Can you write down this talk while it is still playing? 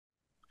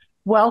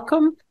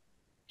Welcome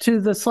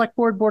to the Select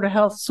Board of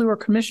Health Sewer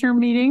Commissioner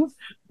meeting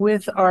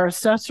with our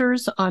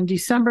assessors on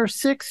December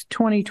 6,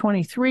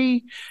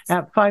 2023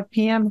 at 5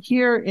 p.m.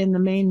 here in the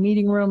main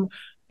meeting room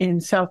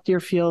in South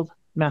Deerfield,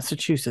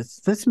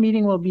 Massachusetts. This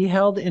meeting will be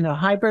held in a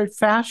hybrid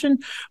fashion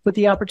with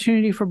the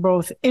opportunity for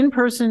both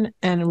in-person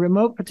and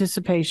remote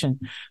participation.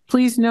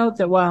 Please note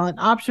that while an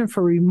option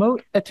for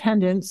remote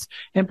attendance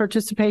and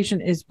participation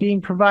is being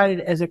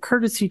provided as a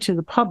courtesy to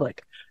the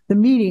public, the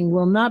meeting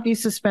will not be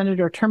suspended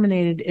or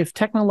terminated if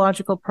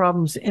technological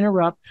problems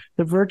interrupt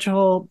the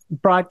virtual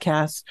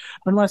broadcast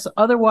unless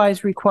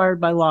otherwise required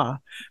by law.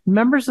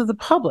 Members of the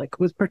public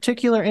with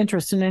particular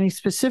interest in any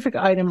specific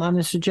item on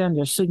this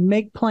agenda should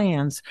make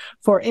plans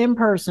for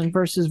in-person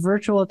versus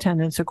virtual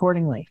attendance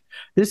accordingly.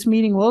 This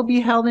meeting will be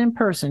held in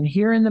person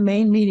here in the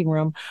main meeting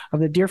room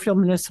of the Deerfield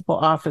Municipal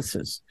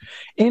Offices.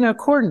 In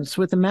accordance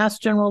with the Mass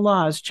General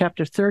Laws,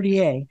 Chapter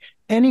 30A,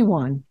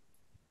 anyone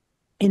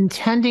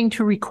intending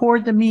to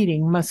record the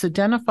meeting must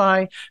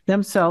identify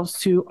themselves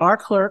to our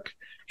clerk,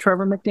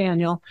 Trevor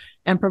McDaniel,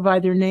 and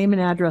provide their name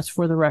and address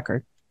for the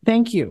record.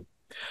 Thank you.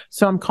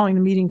 So I'm calling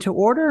the meeting to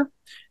order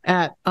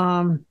at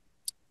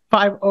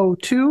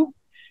 5:02,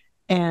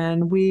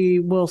 and we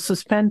will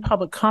suspend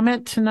public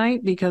comment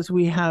tonight because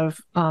we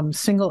have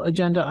single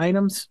agenda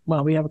items.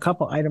 Well, we have a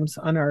couple items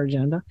on our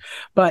agenda,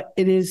 but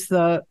it is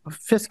the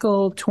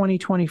fiscal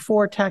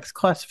 2024 tax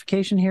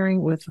classification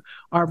hearing with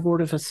our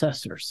Board of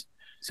Assessors.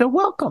 So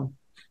welcome.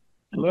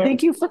 Hello.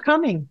 Thank you for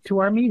coming to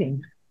our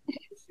meeting.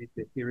 The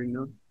hearing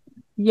note?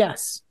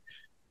 Yes.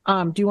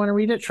 Do you want to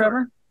read it,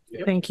 Trevor?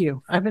 Yep. Thank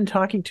you. I've been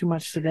talking too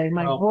much today.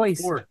 My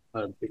voice.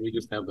 Can we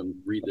just have them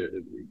read it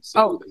and see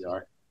what they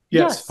are?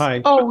 Yes.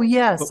 Hi. Oh,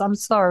 yes. I'm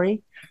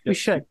sorry. Yes. We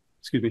should.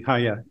 Excuse me. Hi.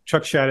 Yeah.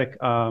 Chuck Shattuck,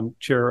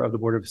 Chair of the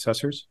Board of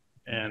Assessors.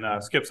 And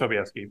Skip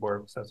Sobieski,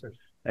 Board of Assessors.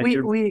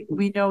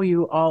 We know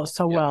you all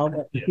so well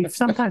that we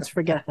sometimes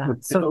forget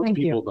that. So thank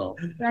you. Though.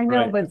 I know,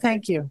 right. But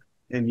thank you.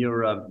 And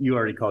you're you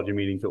already called your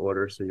meeting to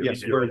order, so you're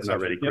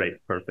already great,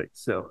 perfect.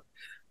 So,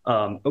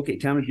 okay,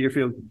 Town of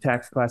Deerfield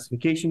tax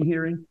classification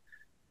hearing.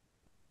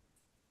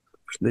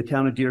 The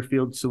Town of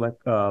Deerfield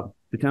Select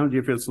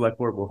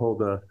Board will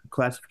hold a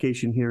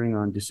classification hearing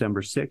on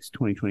December 6,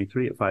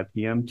 2023 at 5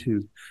 p.m.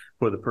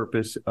 for the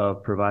purpose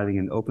of providing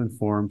an open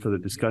forum for the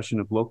discussion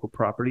of local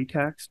property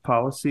tax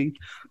policy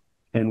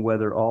and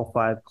whether all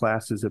 5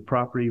 classes of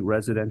property,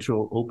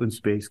 residential, open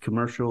space,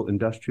 commercial,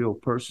 industrial,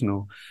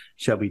 personal,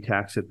 shall be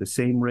taxed at the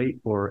same rate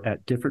or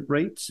at different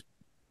rates.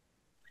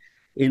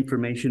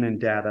 Information and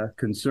data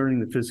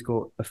concerning the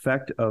physical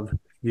effect of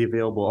the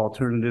available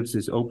alternatives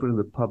is open to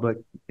the public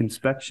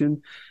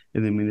inspection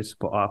in the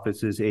municipal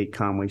offices, 8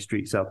 Conway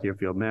Street, South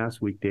Deerfield,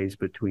 Mass, weekdays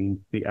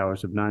between the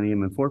hours of 9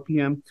 a.m. and 4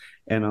 p.m.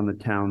 and on the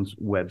town's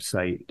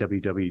website,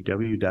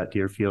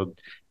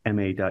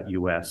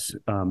 www.deerfieldma.us.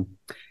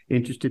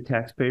 Interested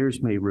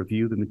taxpayers may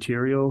review the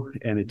material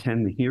and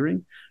attend the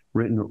hearing.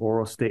 Written or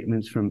oral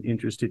statements from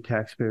interested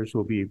taxpayers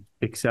will be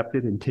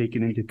accepted and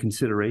taken into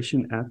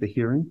consideration at the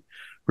hearing.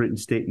 Written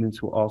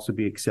statements will also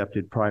be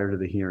accepted prior to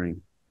the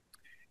hearing.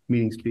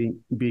 Meetings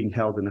being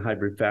held in a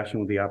hybrid fashion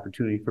with the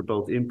opportunity for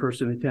both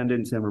in-person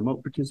attendance and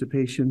remote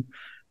participation.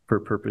 For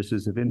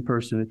purposes of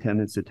in-person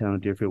attendance, the Town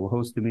of Deerfield will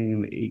host the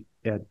meeting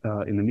in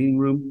the meeting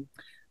room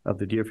of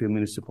the Deerfield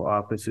Municipal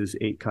Offices,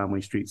 8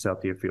 Conway Street,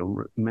 South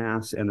Deerfield,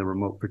 Mass, and the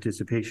remote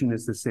participation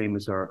is the same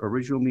as our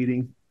original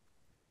meeting.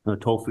 A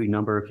toll-free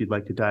number, if you'd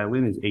like to dial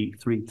in, is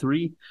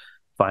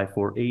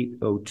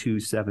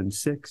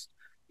 833-548-0276.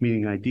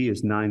 Meeting ID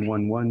is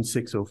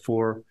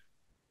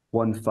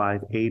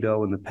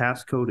 911-604-1580, and the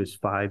passcode is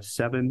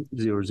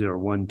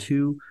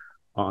 570012.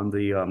 On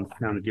the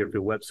Town of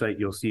Deerfield website,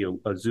 you'll see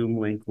a Zoom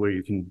link where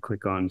you can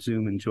click on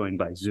Zoom and join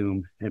by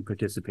Zoom and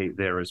participate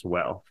there as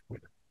well.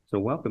 So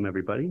welcome,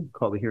 everybody.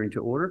 Call the hearing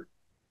to order.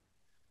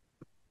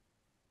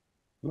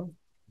 Well,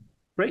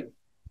 great.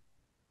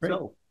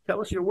 So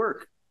tell us your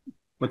work.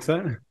 What's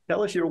that?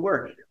 Tell us your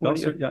work.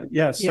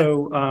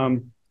 So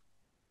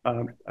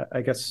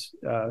I guess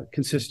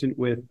consistent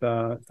with,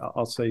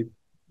 I'll say,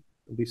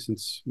 at least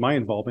since my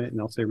involvement, and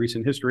I'll say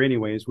recent history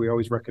anyways, we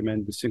always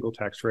recommend the single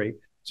tax rate.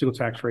 Single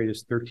tax rate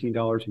is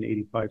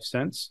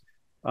 $13.85.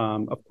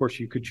 Of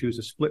course, you could choose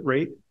a split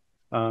rate.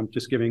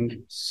 Just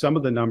giving some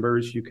of the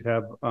numbers, you could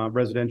have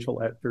residential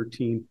at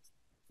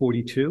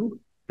 $13.42.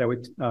 That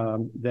would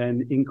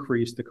then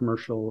increase the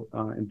commercial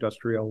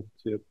industrial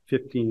to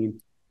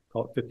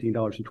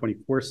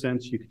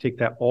 $15.24. You could take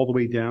that all the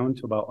way down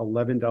to about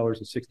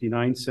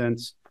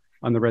 $11.69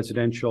 on the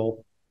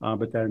residential,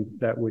 but then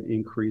that would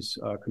increase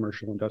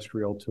commercial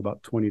industrial to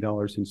about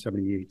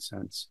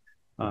 $20.78.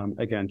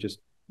 Again,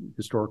 just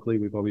historically,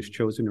 we've always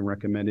chosen and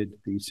recommended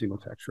the single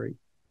tax rate.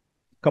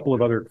 A couple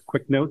of other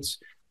quick notes.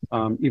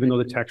 Even though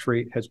the tax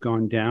rate has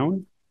gone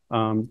down,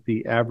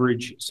 the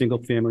average single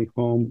family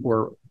home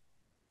or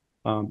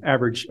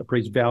average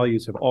appraised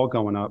values have all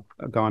gone up.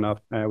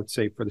 I would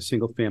say for the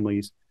single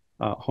families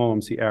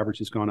homes, the average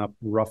has gone up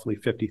roughly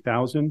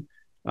 50,000.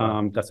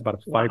 That's about a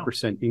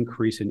 5%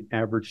 increase in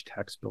average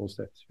tax bills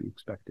that's to be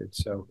expected.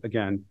 So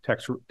again,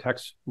 tax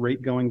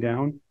rate going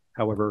down,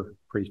 however,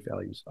 appraised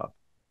value is up.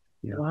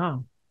 Yeah.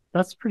 Wow.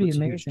 That's pretty It's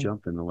a huge amazing.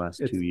 jump in the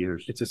last 2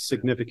 years. It's a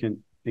significant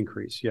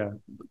increase. Yeah.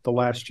 The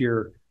last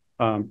year,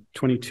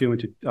 22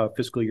 into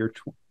fiscal year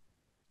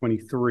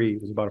 23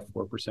 was about a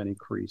 4%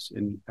 increase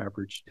in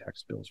average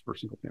tax bills for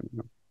single family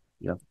home.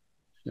 Yeah.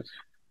 Yes.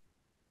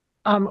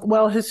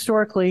 Well,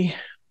 historically,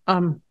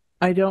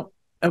 I don't,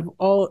 of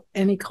all,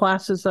 any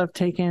classes I've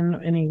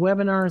taken, any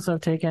webinars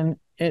I've taken,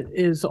 it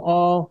is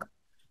all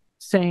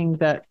saying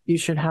that you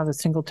should have a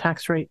single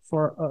tax rate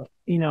for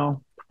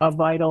a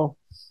vital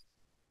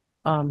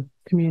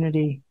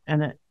community,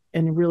 and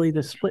really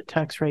the split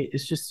tax rate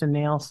is just to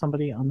nail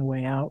somebody on the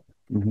way out.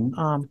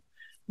 Mhm.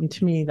 And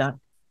to me, that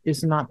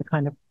is not the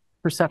kind of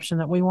perception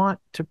that we want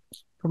to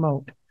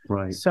promote.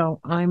 Right. So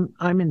I'm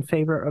in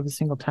favor of a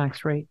single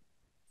tax rate.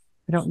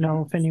 I don't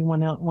know if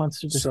anyone else wants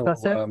to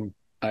discuss it.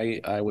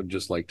 I would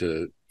just like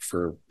to,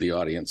 for the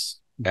audience,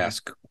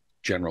 ask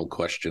general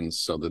questions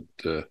so that,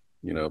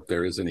 if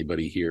there is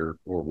anybody here,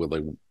 or if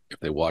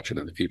they watch it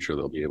in the future,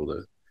 they'll be able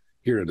to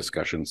hear a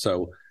discussion.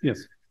 So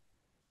Yes.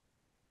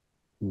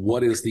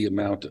 what is the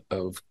amount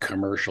of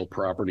commercial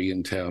property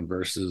in town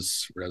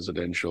versus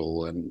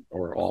residential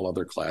or all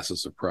other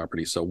classes of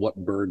property? So what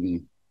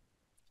burden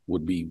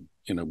would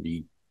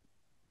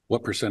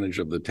what percentage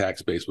of the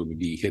tax base would we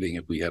be hitting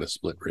if we had a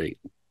split rate?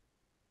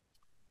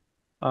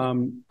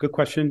 Good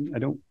question. I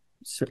don't,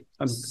 do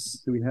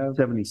we have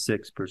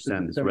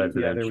 76% is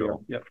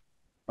residential. Yep.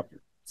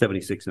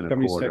 76 and a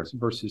quarter. 76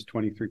 versus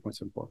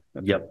 23.74.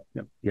 Yep.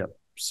 Yep. Yep.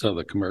 So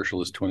the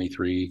commercial is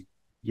 23.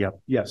 Yep.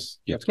 Yes.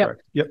 Yep. That's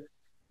correct. Yep.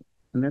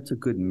 And that's a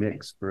good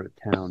mix for a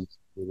town.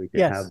 Really to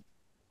Yes. have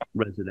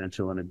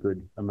residential and a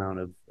good amount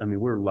of,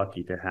 we're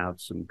lucky to have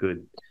some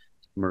good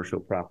commercial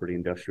property,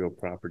 industrial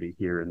property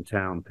here in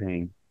town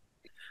paying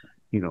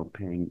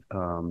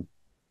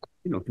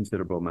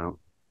considerable amount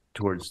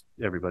towards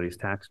everybody's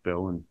tax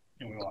bill, and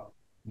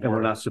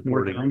we're not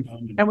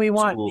supporting. And we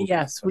want, schools.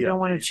 yes, we Yeah. don't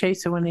want to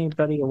chase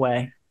anybody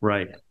away.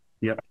 Right.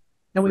 Yep.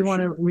 And we For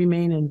want to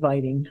remain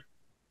inviting.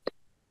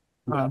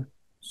 So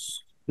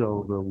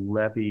the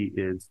levy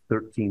is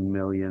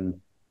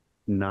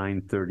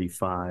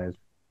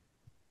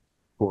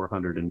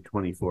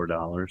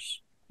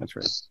 $13,935,424. That's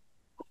right.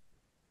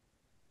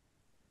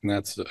 And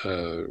that's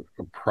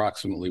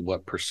approximately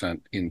what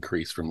percent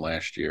increase from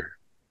last year?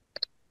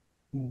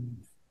 In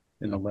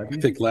the levy?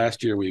 I think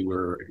last year we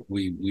were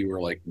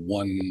like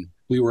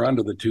we were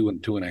under the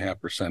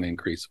 2.5%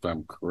 increase, if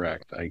I'm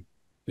correct. I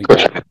think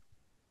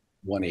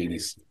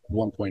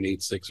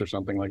 1.86 or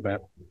something like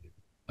that.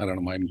 I don't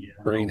know. My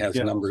brain has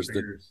numbers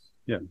that.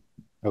 Yeah.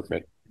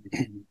 Okay.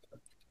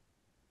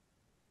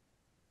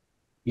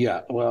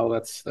 Yeah. Well,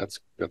 that's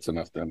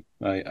enough then.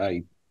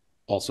 I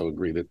also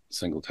agree that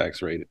single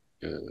tax rate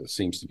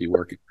seems to be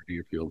working for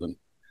Deerfield,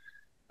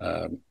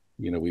 and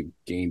we've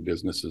gained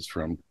businesses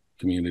from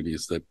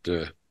communities that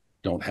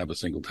don't have a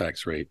single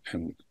tax rate,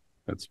 and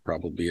that's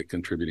probably a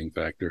contributing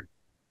factor.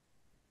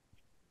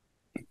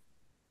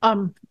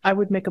 I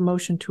would make a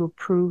motion to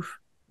approve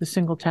the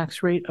single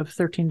tax rate of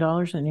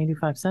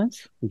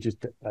 $13.85.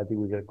 I think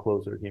we got to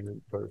close our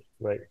hearing first,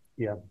 right?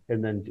 Yeah.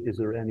 And then is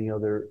there any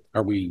other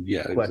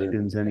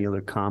questions, any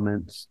other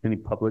comments, any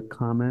public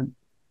comment?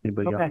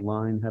 Anybody Okay.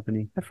 online have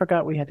any? I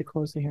forgot we had to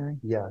close the hearing.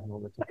 Yeah.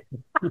 No, that's okay.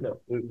 No.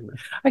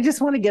 I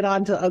just want to get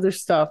on to other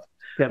stuff.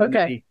 Kevin,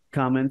 Okay. any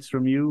comments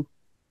from you?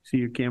 See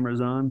your camera's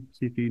on.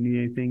 See if you need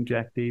anything.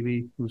 Jack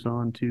Davey, who's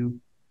on too.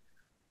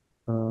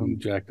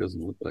 Jack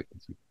doesn't look like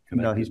it's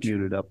No, he's connected.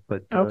 muted up,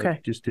 but Okay.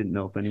 just didn't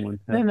know if anyone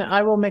had. Then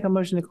I will make a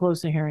motion to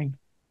close the hearing.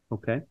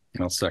 Okay.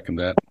 I'll second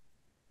that.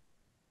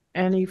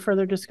 Any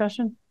further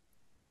discussion?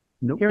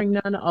 Nope. Hearing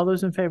none. All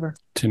those in favor?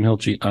 Tim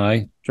Hilchey,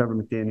 aye. Trevor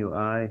McDaniel,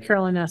 aye.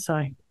 Carolyn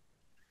S.I.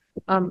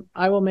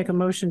 I will make a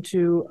motion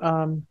to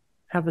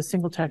have a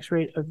single tax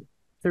rate of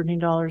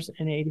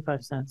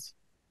 $13.85.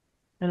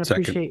 And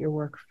Second. appreciate your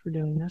work for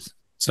doing this.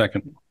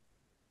 Second.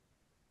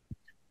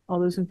 All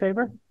those in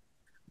favor?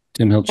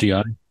 Tim Hilchey,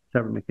 aye.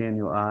 Trevor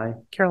McDaniel, aye.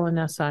 Carolyn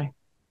S.I.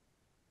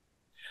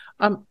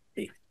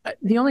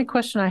 The only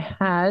question I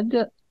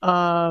had,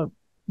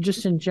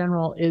 just in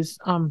general, is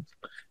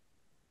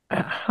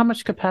how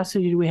much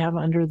capacity do we have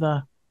under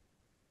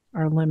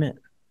our limit?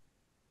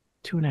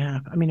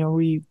 2.5. Are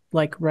we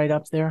like right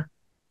up there?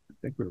 I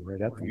think we're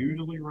right up there.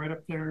 Usually right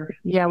up there.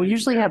 Yeah, we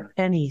usually have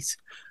pennies,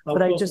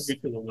 but I just, To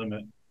the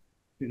limit,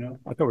 I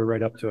thought we were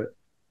right up to it.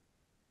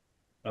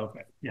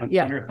 Okay.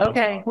 yeah,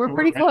 okay, we're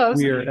pretty close.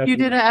 We are at You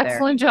the- did an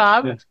excellent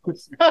job.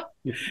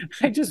 Yeah.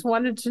 I just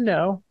wanted to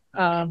know,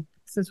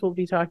 since we'll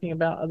be talking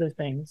about other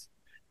things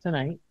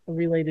tonight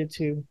related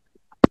to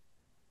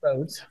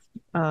roads.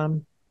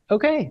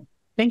 Okay,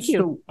 thank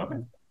you.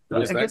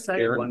 Was I that guess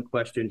Karen? One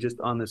question, just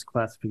on this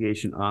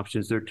classification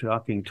options, they're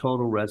talking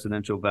total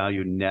residential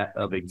value net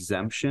of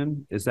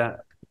exemption. Is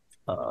that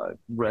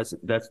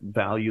that's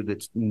value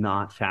that's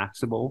not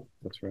taxable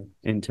That's right.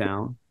 in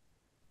town?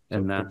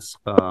 And that's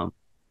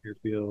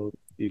Deerfield,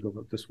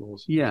 Eagle, the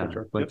schools. yeah, et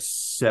cetera. like Yep.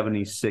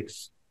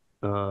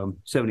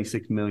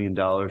 $76 million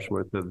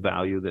worth of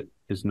value that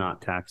is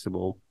not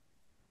taxable.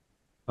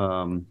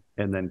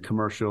 And then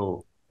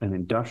commercial and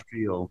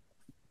industrial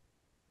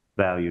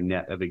value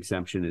net of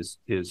exemption is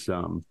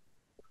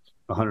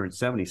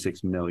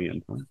 176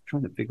 million. I'm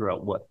trying to figure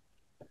out what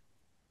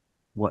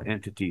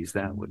entities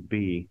that would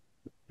be,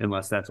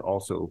 unless that's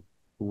also,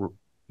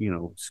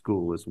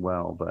 school as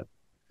well, but,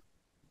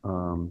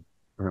 or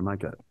am I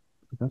got,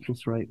 that's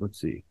just right. Let's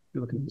see.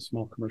 You're looking at the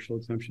small commercial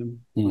exemption,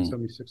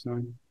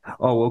 76.9.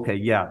 Oh, okay.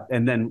 Yeah.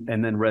 And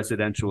then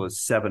residential is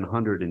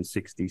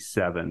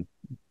 767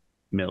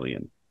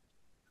 million.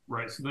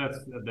 Right, so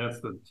that's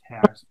the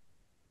tax,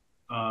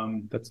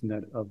 That's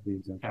net of the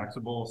exemption.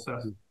 taxable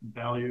assessed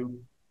value.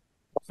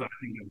 So I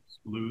think it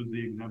excludes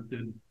the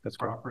exempted That's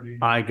correct. property.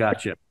 I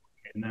got you.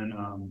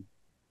 And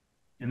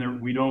then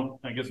we don't,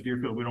 I guess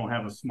Deerfield, we don't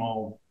have a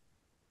small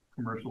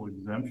commercial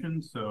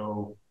exemption,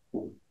 so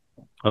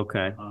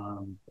Okay.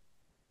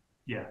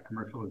 yeah,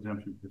 commercial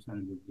exemption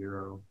percentage is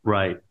 0.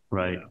 Right.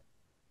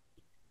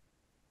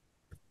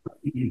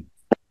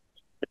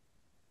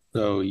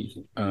 So,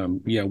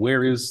 yeah,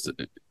 where is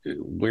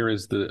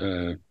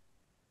the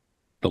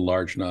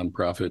large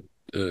nonprofit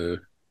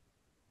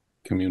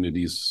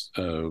communities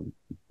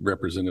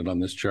represented on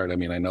this chart? I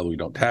mean, I know we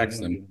don't tax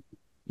them.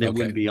 They Okay.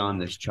 wouldn't be on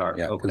this chart.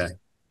 Yeah, Okay.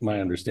 my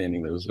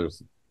understanding there's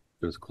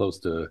close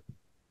to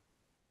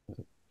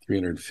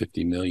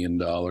 $350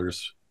 million,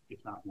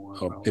 If not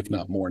more. if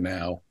not more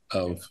now,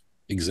 of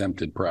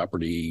exempted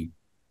property.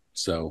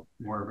 So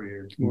More every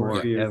year. More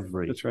every year.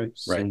 every That's right.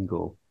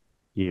 single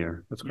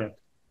year. That's correct.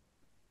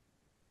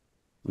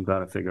 We've got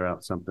to figure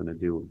out something to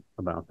do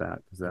about that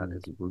because that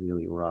is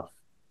really rough.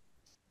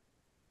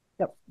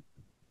 Yep.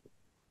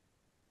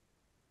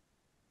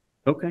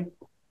 Okay.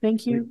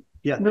 Thank you.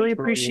 Yeah. Really thanks for all your work.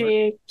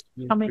 appreciate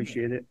coming.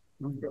 Appreciate it.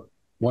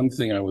 one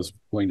thing I was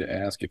going to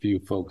ask if you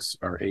folks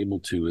are able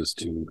to is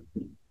to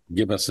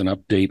give us an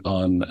update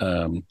on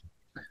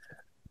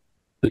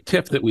the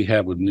TIF that we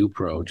have with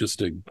NewPro, just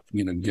to,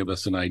 give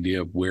us an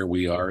idea of where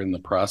we are in the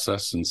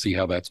process and see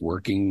how that's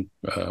working.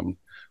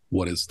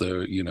 What is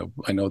the,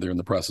 I know they're in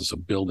the process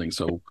of building.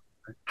 So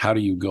how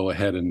do you go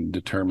ahead and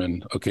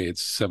determine, okay,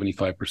 it's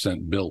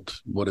 75%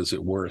 built. What is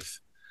it worth?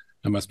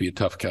 It must be a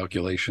tough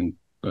calculation.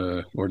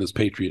 Or does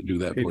Patriot do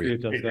that for you?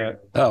 Patriot does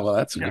that. Oh, well,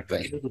 that's a Yeah, good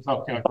thing. it's a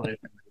tough calculation.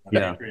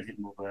 Yeah.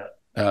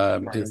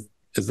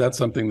 Is that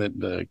something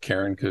that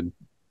Karen could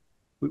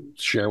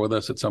share with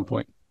us at some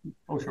point?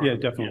 Oh, sure. Yeah,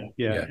 definitely.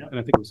 Yeah. Yeah. And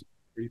I think it was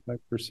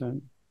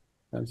 35%.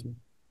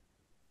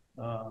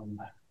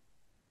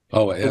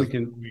 Oh, But we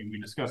can, We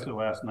discussed it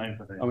last night,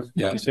 but I would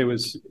Yeah. say it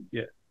was,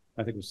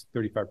 I think it was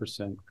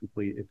 35%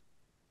 complete, if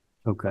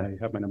Okay. I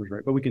have my numbers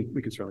right, but we can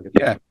certainly get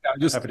yeah, that.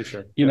 just, Happy to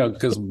share.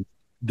 because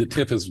the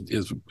TIF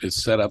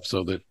is set up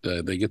so that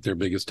they get their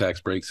biggest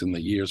tax breaks in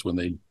the years when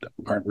they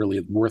aren't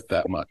really worth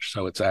that much.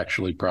 So it's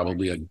actually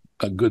probably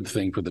a good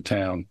thing for the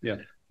town. Yeah.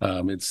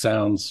 It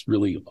sounds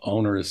really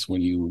onerous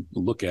when you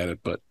look at it,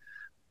 but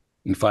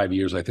in 5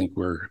 years, I think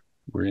we're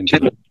into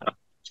the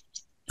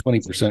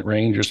 20%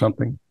 range or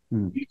something.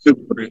 now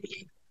we're at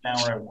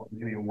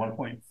maybe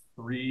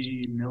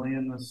 1.3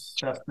 million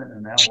assessment,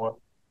 and now what?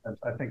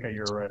 I think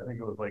you're right. I think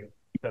it was like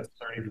that's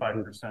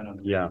 35% of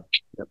the Yeah.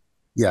 Yep.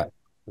 Yeah.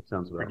 That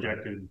sounds about right.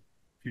 projected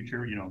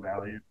future,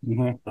 value.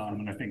 Mm-hmm.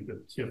 And I think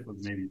the TIF was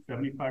maybe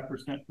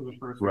 75% for the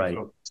first Right.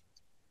 one. So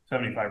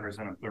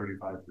 75% of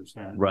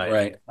 35%. Right.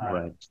 Right.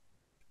 Right.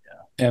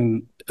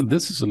 And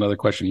this is another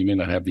question you may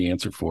not have the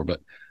answer for,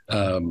 but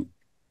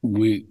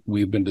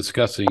we've been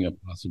discussing a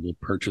possible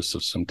purchase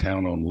of some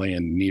town-owned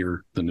land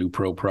near the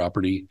NewPro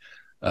property.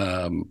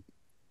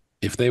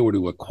 If they were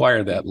to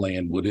acquire that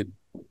land, would it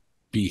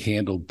be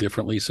handled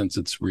differently since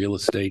it's real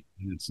estate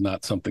and it's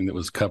not something that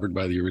was covered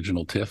by the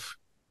original TIF?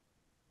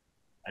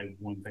 I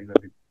wouldn't think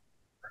that'd be.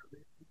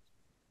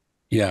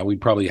 Yeah,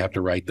 we'd probably have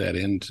to write that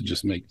in to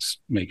just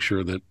make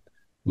sure that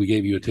we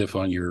gave you a TIF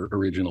on your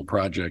original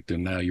project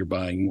and now you're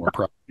buying more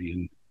property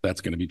and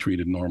that's going to be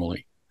treated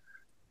normally.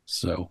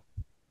 So,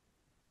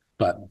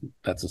 but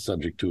that's a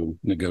subject to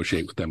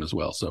negotiate with them as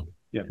well. So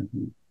Yeah.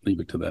 leave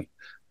it to them.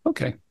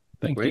 Okay.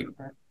 Thank Great. you.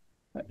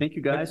 Thank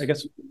you, guys. I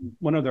guess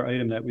one other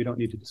item that we don't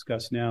need to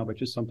discuss now, but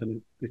just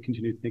something to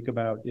continue to think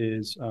about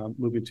is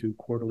moving to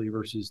quarterly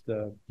versus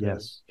the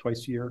Yes.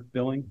 twice a year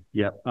billing.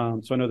 Yep.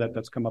 So I know that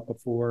that's come up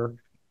before,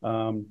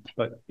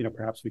 but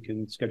perhaps we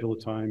can schedule a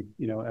time,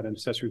 at an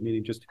accessory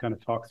meeting just to kind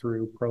of talk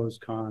through pros,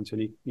 cons,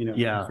 any,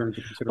 Yeah. concerns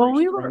or Well,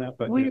 considerations around that.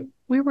 But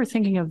we were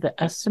thinking of the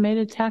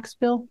estimated tax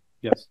bill,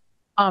 yes,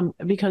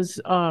 because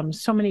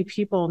so many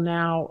people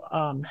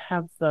now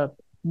have the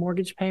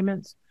mortgage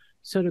payments.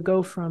 So to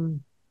go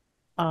from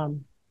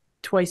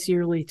twice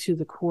yearly to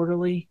the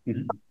quarterly,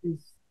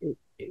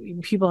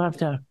 people have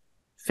to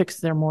fix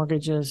their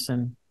mortgages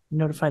and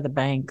notify the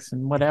banks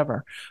and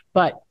whatever.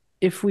 But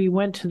if we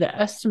went to the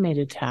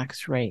estimated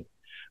tax rate,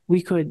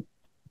 we could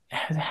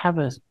have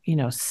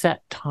a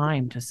set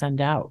time to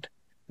send out.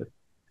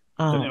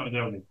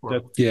 That would be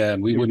for- Yeah.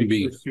 And we It would wouldn't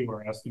be, first two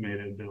are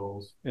estimated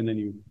bills. and then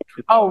you,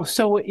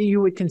 So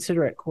you would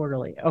consider it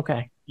quarterly?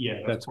 Okay.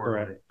 Yeah, That's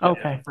quarterly. correct. Yeah,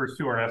 Okay. the first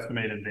two are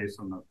estimated based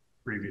on the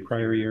previous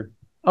prior year.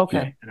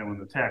 Okay. And then when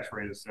the tax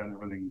rate is set,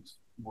 everything's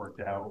worked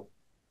out.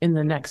 in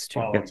the next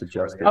two? Gets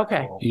adjusted.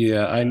 Okay.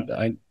 Yeah,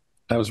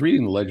 I was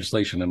reading the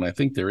legislation, and I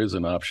think there is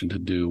an option to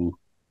do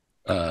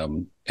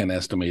an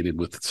estimated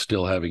with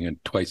still having a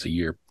twice a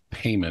year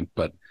payment,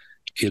 but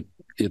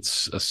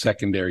it's a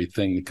secondary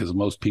thing because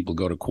most people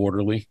go to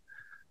quarterly.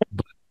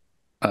 But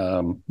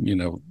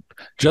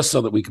just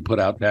so that we can put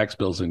out tax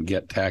bills and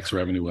get tax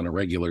revenue on a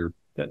regular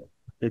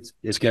It's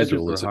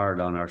schedule super is hard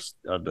on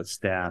the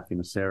staff.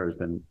 Sarah's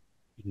been,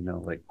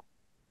 like,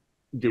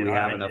 do we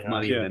have enough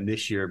money in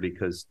this year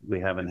because we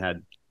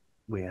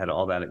had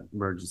all that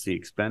emergency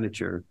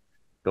expenditure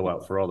go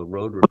out for all the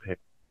road repair.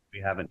 We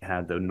haven't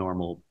had the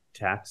normal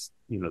tax,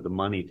 the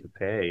money to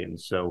pay, and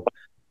so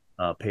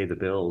pay the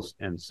bills,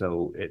 and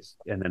so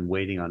and then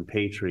waiting on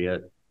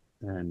Patriot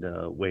and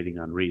waiting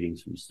on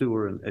readings from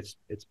Stewart, and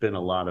it's been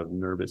a lot of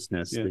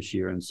nervousness this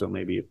year, and so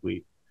maybe if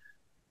we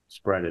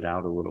spread it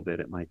out a little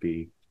bit, it might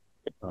be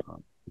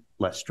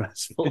less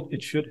stressful.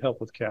 It should help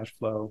with cash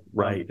flow.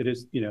 Right. It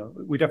is,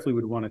 we definitely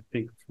would want to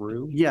think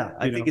through. Yeah,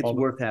 I think it's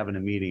worth having a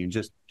meeting and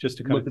just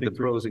to kind look of at the think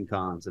through pros and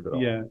cons of it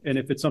all. Yeah, and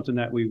if it's something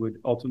that we would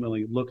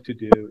ultimately look to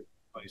do,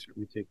 it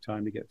certainly take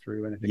time to get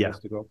through, and I think it has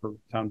to go for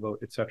town vote,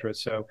 et cetera.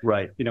 So,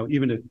 right,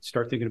 even to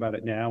start thinking about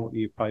it now,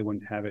 you probably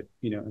wouldn't have it,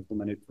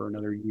 implemented for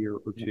another year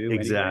or two.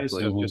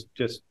 Exactly. Anyway. So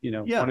just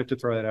wanted to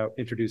throw that out,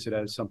 introduce it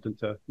as something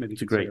to maybe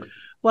consider. Great.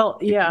 Well,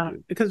 yeah,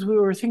 because we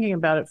were thinking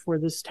about it for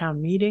this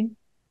town meeting,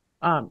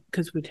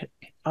 because we'd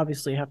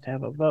obviously have to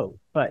have a vote.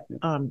 But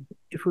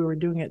if we were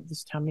doing it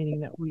this town meeting,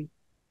 that we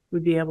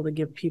would be able to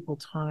give people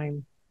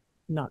time,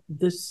 not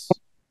this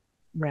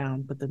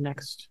round, but the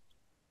next.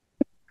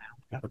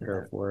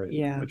 Prepare for it,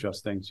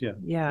 adjust things. Yeah,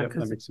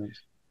 that makes sense.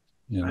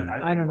 Yeah,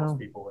 I don't know. Most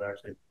people would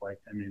actually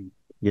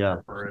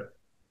for it.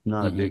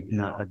 Not a big,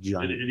 not a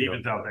giant. It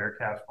evens out their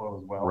cash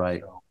flow as well.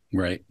 Right, so.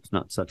 Right. It's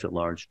not such a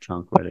large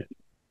chunk, but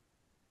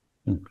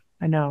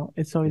I know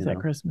it's always at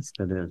Christmas.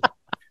 It is.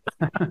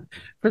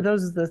 For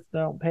those of us that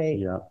don't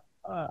pay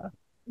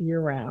year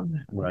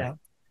round. Right.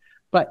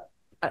 But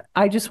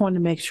I just wanted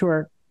to make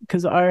sure,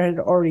 because I had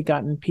already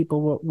gotten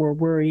people were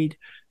worried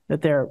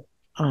that they're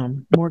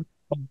more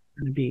going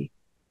to be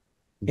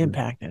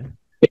impacted.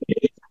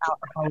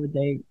 How would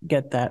they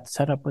get that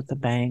set up with the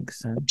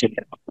banks? And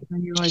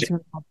you're always going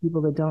to have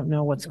people that don't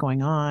know what's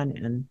going on.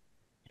 And,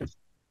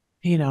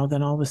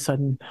 then all of a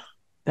sudden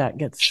that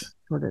gets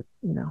sort of,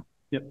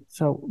 Yep.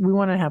 So we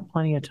want to have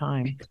plenty of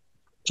time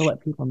to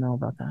let people know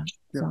about that.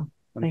 Yep. So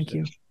thank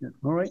you. Yeah.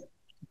 All right.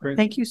 Great.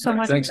 Thank you so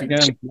much. Thanks again.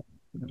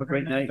 Have a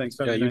great night. Thanks.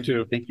 Yeah, you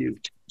too. Thank you.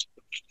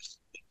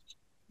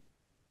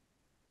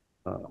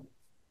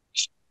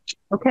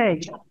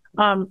 Okay.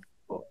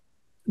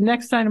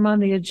 Next item on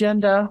the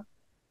agenda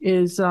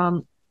is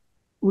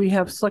we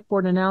have select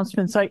board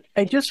announcements. I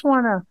just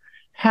want to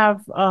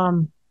have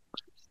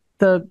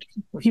the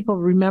people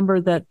remember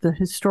that the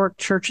Historic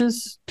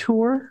Churches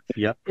Tour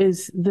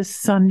is this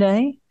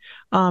Sunday.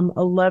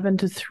 11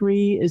 to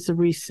 3 is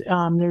there's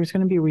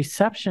going to be a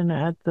reception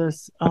at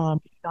this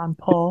John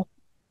Paul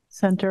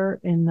Center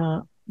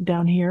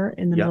down here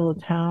in the middle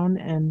of town,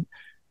 and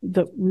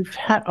we've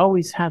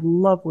always had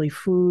lovely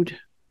food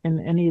in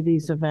any of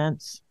these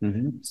events.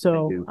 Mm-hmm.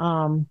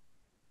 So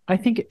I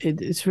think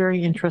it's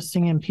very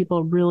interesting, and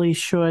people really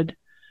should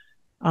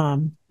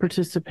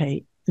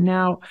participate.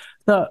 Now,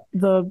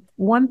 the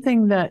one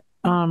thing that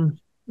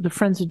the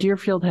Friends of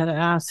Deerfield had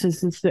asked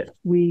is that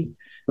we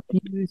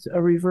use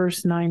a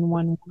reverse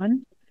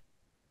 911,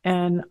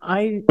 and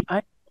I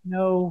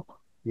know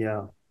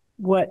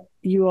what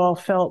you all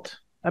felt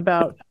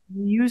about.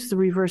 We used the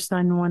reverse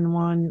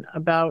 911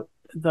 about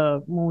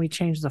when we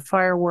changed the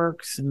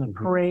fireworks and the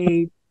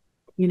parade.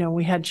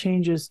 We had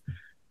changes.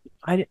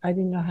 I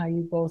didn't know how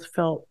you both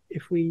felt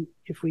if we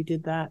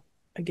did that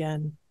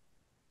again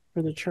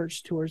for the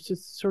church tours.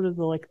 It's sort of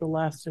the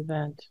last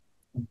event,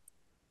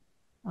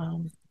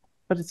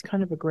 but it's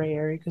kind of a gray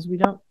area because we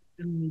don't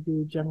really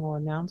do general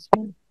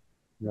announcement.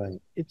 Right.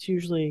 It's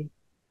usually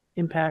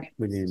impact.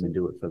 We didn't even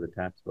do it for the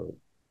tax vote.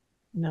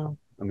 No.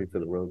 I mean, for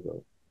the road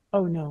vote.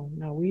 Oh, no,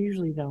 we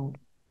usually don't.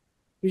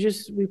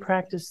 We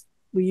practice.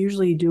 We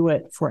usually do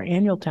it for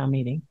annual town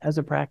meeting as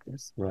a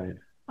practice. Right.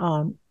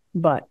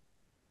 But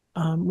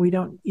we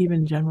don't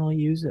even generally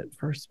use it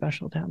for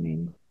special town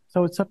meeting.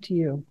 So it's up to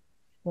you.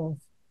 Well,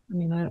 I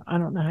mean, I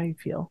don't know how you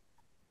feel.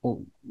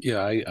 Well,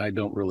 yeah, I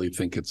don't really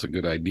think it's a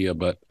good idea,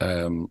 but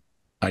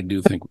I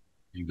do think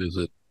we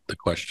revisit the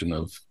question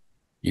of,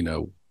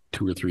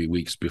 2 or 3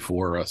 weeks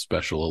before a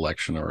special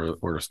election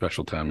or a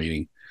special town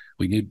meeting.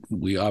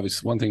 We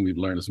obviously, one thing we've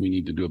learned is we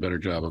need to do a better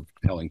job of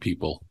telling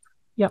people.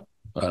 Yep.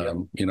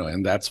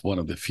 And that's one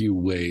of the few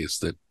ways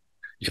that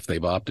if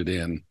they've opted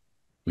in,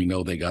 we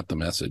know they got the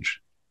message.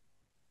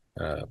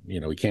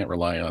 We can't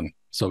rely on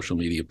social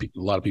media. A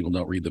lot of people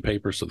don't read the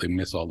paper, so they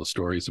miss all the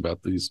stories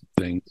about these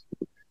things.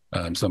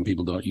 Some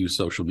people don't use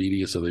social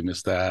media, so they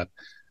miss that.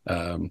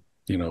 And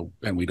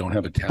we don't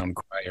have a town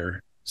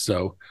crier.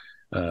 So,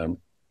 a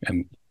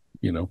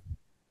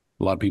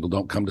lot of people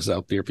don't come to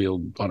South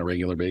Deerfield on a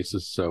regular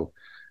basis. So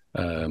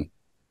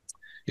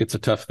it's a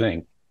tough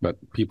thing, but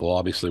people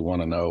obviously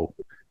want to know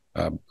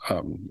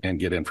and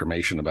get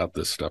information about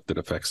this stuff that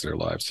affects their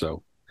lives.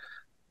 So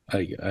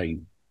I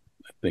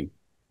think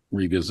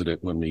revisit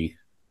it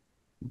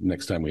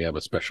next time we have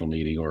a special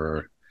meeting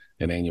or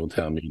an annual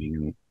town meeting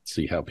and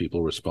see how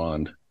people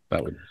respond.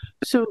 That would.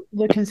 So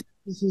the consensus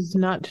is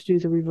not to do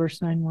the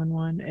reverse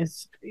 911.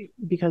 It's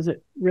because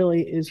it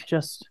really is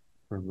just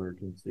For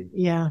emergency.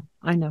 Yeah,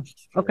 I know.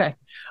 Okay.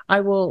 I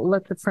will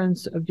let the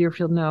Friends of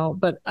Deerfield know,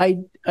 but I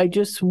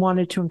just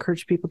wanted to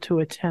encourage people to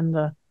attend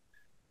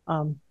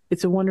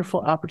it's a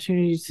wonderful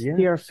opportunity to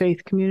see our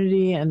faith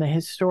community and the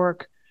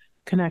historic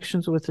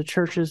connections with the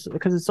churches,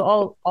 because it's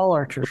all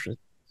our churches.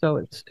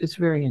 So it's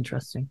very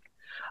interesting.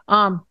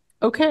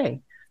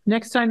 Okay.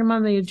 Next item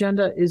on the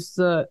agenda is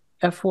the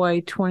FY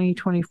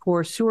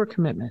 2024 sewer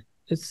commitment.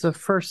 It's the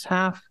first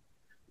half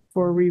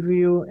for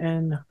review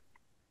and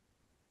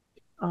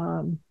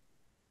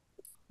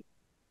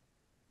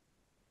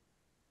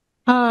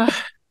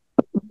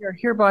we are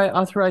hereby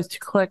authorized to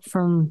collect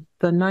from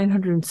the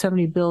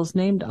 970 bills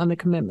named on the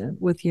commitment,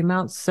 with the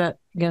amounts set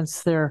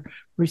against their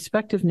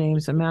respective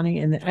names amounting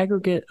in the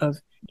aggregate of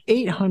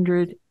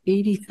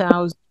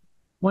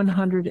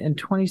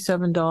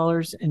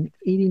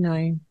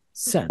 $880,127.89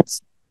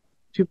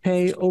 to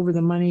pay over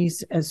the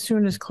monies as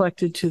soon as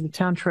collected to the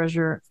town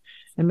treasurer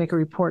and make a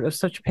report of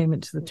such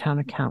payment to the town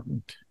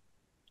accountant.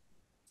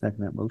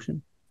 Second that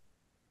motion.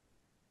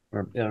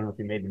 Or I don't know if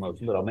you made the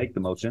motion, but I'll make the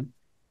motion.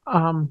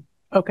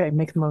 Okay,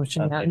 make the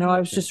motion. Okay. No, I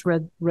was just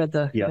read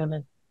the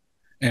amendment.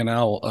 And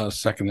I'll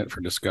second it for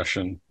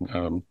discussion.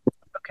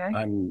 Okay.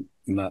 I'm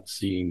not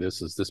seeing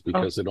this. Is this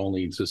because it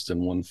only exists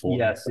in one form?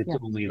 Yes, it's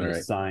only in All the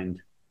right.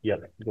 signed.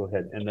 Yep, go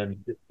ahead. And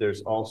then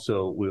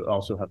we'll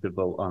also have to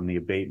vote on the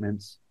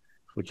abatements,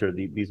 which are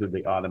these are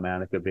the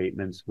automatic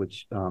abatements,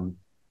 which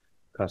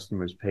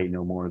customers pay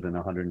no more than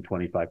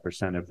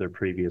 125% of their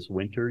previous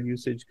winter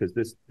usage, because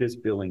this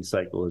billing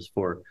cycle is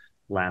for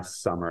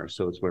last summer.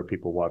 So it's where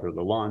people water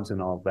the lawns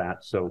and all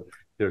that. So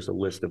there's a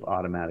list of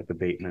automatic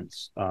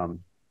abatements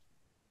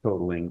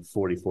totaling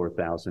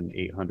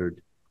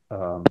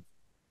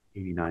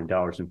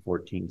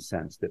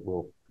 $44,889.14 that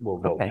we'll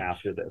vote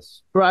after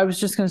this. Well, I was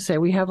just going to say,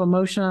 we have a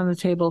motion on the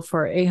table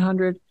for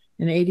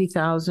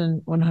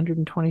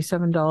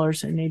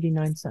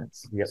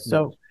 $880,127.89. Yep.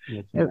 So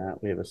we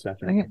have a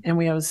second. And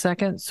we have a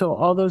second. So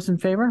all those in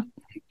favor?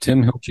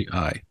 Tim Hilchey,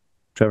 aye.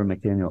 Trevor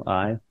McDaniel,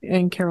 aye.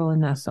 And Carolyn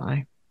Ness,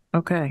 aye.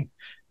 Okay.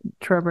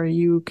 Trevor,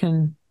 you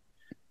can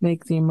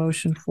make the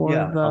motion for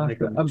I'll make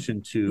a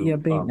motion to the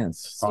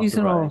abatements. The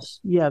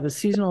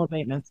seasonal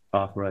abatements.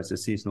 Authorize the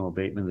seasonal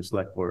abatement. The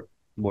select board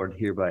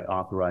hereby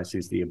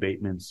authorizes the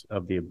abatements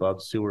of the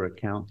above sewer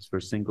accounts for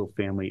single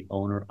family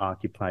owner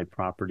occupied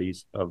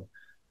properties of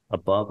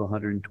above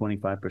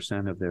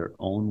 125% of their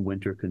own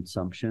winter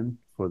consumption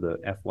for the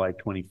FY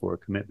 24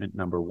 commitment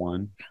number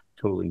 1,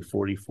 totaling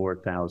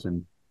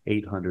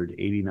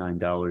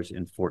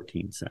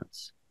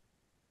 $44,889.14.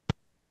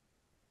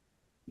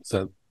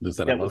 So is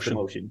that a motion?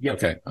 Motion. Yep.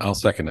 Okay, I'll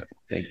second it.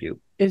 Thank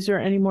you. Is there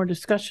any more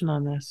discussion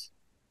on this?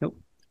 Nope.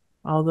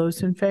 All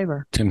those in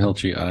favor? Tim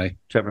Hilchey, aye.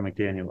 Trevor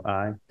McDaniel,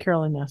 aye.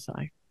 Carolyn Ness,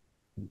 aye.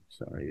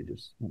 Sorry, I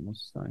just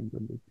almost signed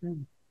number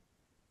 10.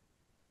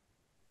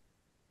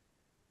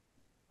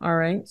 All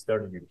right.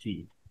 Started your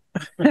T.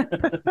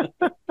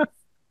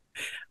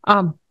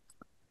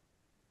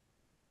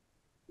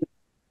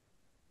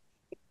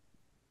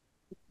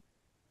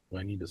 Do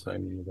I need to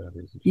sign any of that?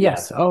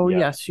 Yes. Oh, Yeah,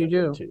 yes, you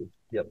do.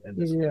 Yep. And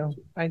You this do. one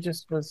too. I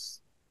just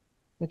was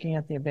looking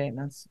at the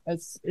abatements.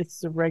 It's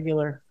the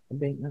regular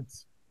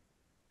abatements.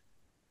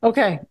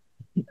 Okay.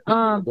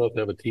 Both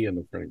have a T in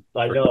the front.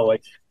 I know.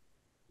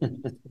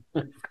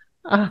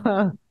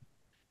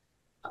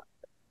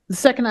 The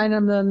second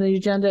item on the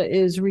agenda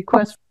is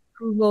request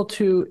approval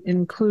to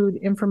include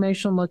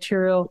informational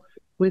material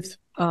with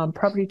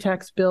property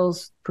tax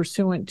bills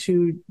pursuant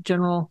to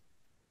General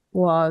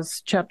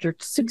Laws, Chapter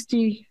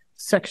 60,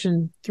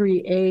 Section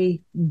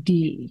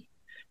 3A-D.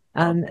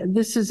 And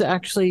this is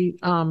actually,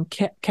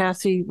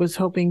 Cassie was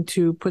hoping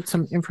to put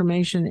some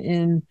information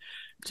in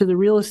to the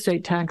real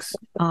estate tax,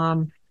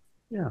 because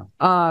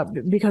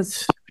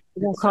it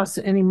won't cost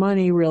any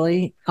money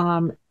really.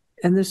 And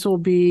this will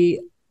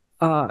be,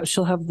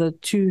 she'll have the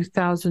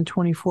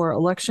 2024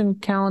 election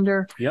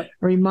calendar, Yep.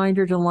 a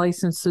reminder to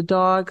license the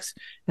dogs,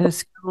 and a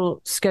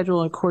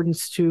schedule in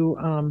accordance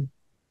to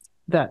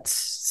that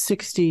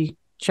 60,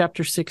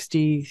 Chapter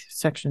 60,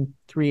 Section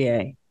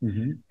 3A.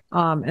 Mm-hmm.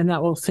 And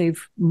that will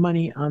save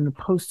money on the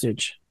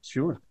postage.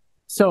 Sure.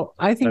 So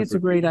I think it's a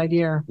great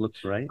idea.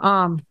 Looks right.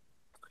 One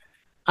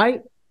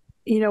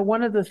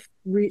of the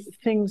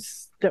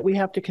things that we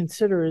have to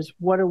consider is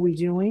what are we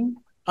doing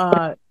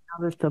now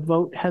that the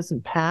vote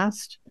hasn't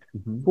passed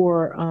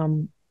for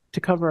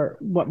to cover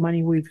what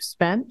money we've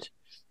spent.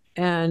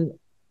 And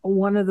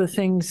one of the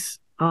things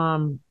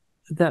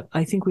that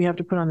I think we have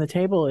to put on the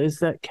table is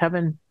that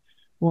Kevin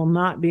will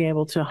not be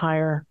able to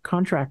hire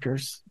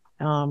contractors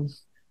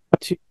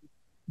to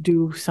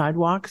do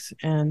sidewalks.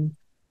 And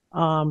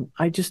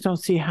I just don't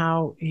see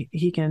how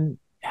he can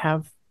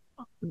have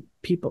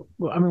people.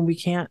 I mean, we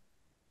can't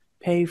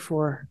pay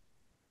for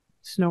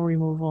snow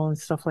removal and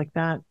stuff like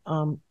that,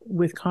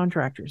 with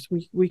contractors.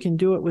 We can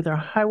do it with our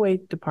highway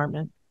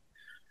department.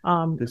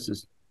 This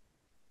is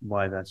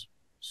why that's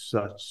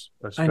such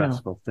a I know.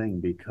 stressful thing,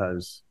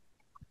 because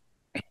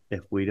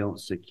if we don't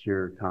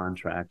secure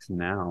contracts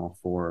now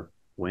for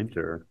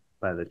winter,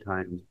 by the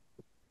time,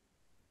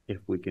 if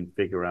we can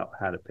figure out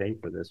how to pay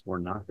for this, we're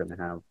not going to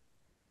have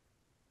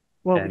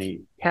Well,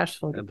 any cash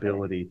flow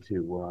ability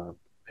to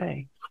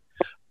pay.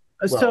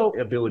 well,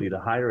 ability to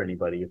hire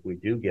anybody if we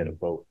do get a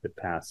vote that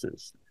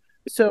passes.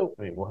 So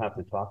I mean, we'll have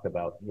to talk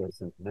about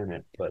this in a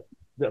minute, but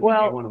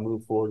Well, you want to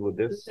move forward with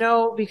this?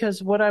 no,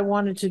 because what I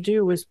wanted to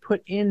do was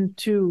put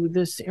into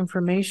this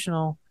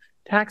informational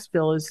tax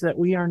bill is that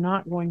we are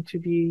not going to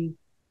be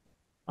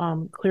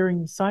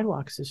clearing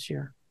sidewalks this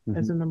year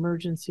as an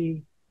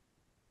emergency.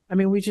 I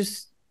mean,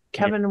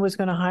 Kevin was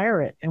going to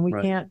hire it, and we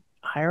Right. can't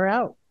hire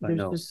out. I know. We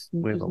have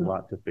a there's no-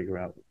 lot to figure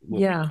out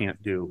what Yeah. we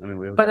can't do. I mean,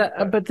 we have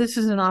But this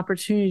is an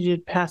opportunity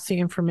to pass the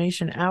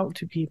information out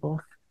to people.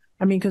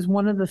 I mean, because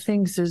one of the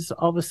things is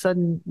all of a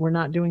sudden we're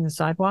not doing the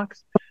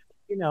sidewalks.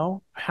 You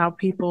know, how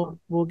people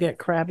will get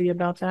crabby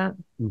about that.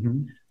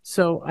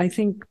 So I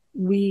think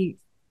we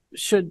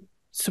should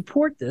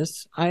support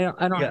this. I don't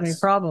have any Yes.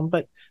 problem,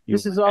 but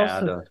this is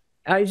also,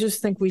 I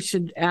just think we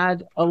should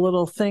add a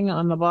little thing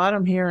on the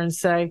bottom here and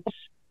say,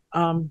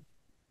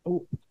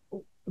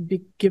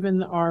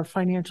 given our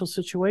financial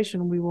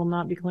situation, we will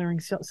not be clearing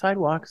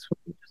sidewalks.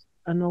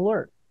 An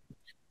alert.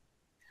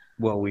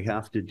 well, we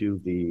have to do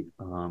the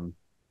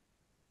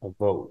a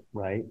vote,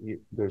 right?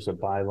 There's a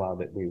bylaw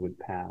that we would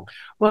pass.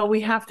 Well, we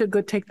have to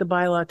go take the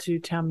bylaw to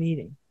town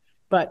meeting,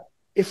 but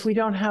if we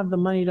don't have the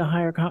money to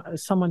hire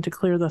someone to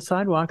clear the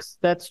sidewalks,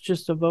 that's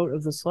just a vote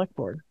of the select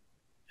board.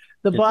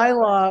 The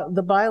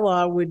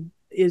bylaw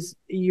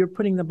you're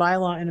putting the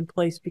bylaw in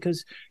place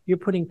because you're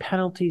putting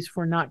penalties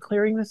for not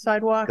clearing the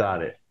sidewalk.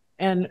 Got it.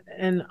 And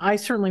I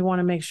certainly want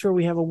to make sure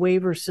we have a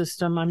waiver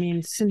system. I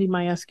mean, Cindy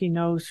Majewski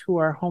knows who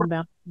our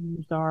homebound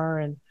seniors are,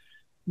 and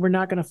we're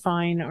not going to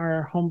fine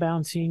our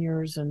homebound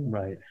seniors and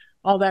Right.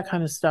 all that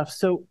kind of stuff.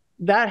 So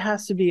that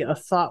has to be a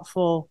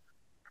thoughtful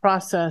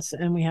process,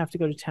 and we have to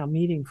go to town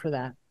meeting for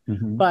that.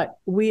 But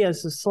we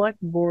as the select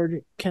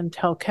board can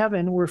tell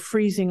Kevin we're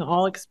freezing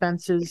all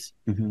expenses.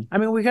 I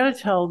mean, we got to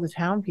tell the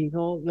town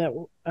people that,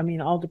 I mean,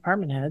 all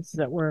department heads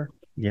that we're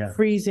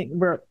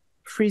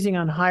freezing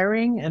on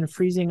hiring and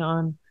freezing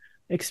on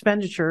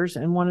expenditures.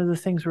 And one of the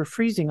things we're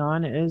freezing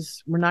on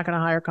is we're not going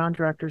to hire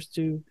contractors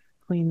to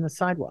clean the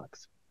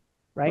sidewalks.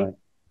 Right.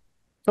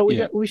 But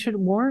we should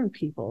warn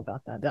people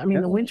about that. I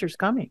mean, the winter's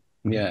coming.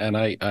 Yeah. And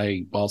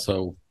I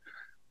also,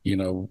 you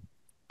know,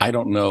 I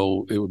don't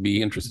know. It would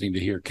be interesting to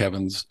hear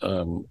Kevin's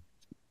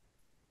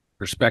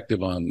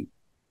perspective on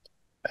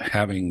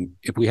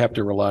if we have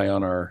to rely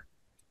on our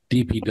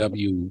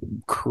DPW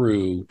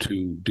crew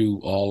to do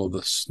all of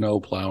the snow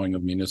plowing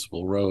of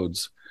municipal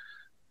roads.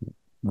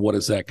 What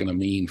is that going to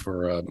mean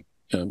for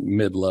a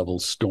mid-level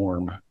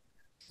storm?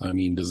 I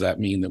mean, does that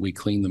mean that we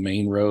clean the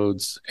main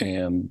roads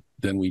and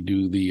then we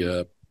do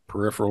the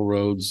peripheral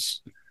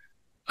roads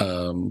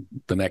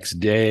the next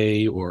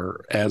day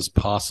or as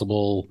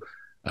possible?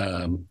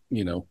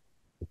 You know,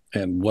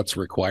 and what's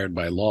required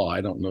by law. I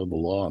don't know the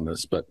law on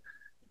this, but,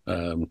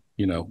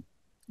 you know.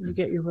 You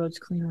get your roads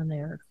clean when they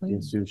are clean.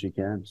 As soon as you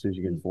can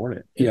afford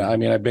it. Yeah. I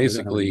mean, I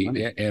basically,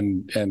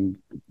 and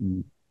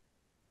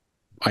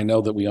I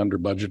know that we under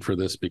budget for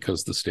this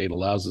because the state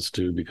allows us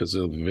to, because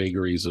of the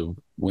vagaries of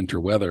winter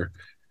weather.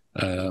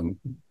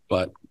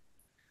 But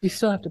you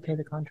still have to pay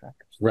the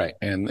contractors. Right.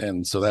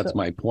 And so that's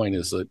my point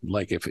is that,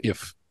 like,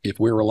 if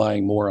we're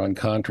relying more on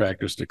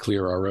contractors to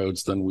clear our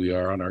roads than we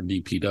are on our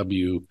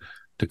DPW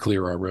to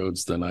clear our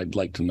roads, then I'd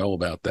like to know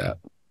about that.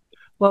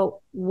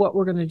 Well, what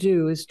we're going to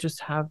do is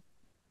just have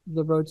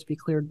the roads be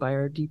cleared by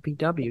our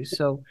DPW.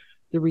 So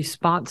the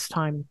response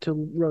time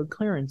to road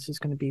clearance is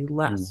going to be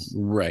less.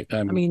 Right.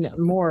 I mean,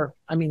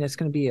 it's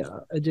going to be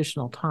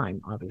additional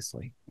time,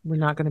 obviously. We're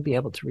not going to be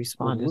able to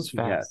respond as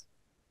fast.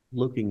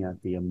 Looking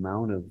at the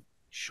amount of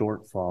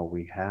shortfall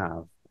we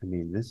have, I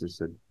mean, this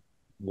is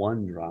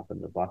one drop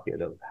in the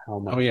bucket of how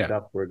much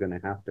stuff we're going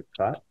to have to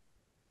cut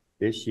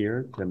this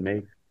year to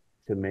make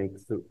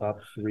up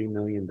 $3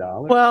 million.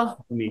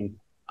 Well, I mean,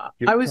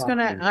 I was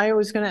gonna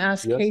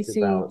ask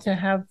Casey to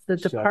have the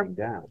department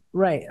down.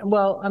 Right.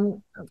 Well,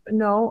 I'm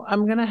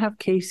gonna have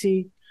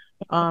Casey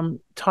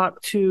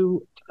talk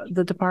to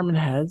the department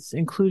heads,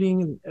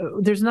 including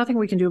there's nothing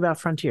we can do about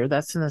Frontier.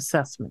 That's an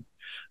assessment.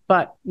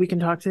 But we can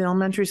talk to the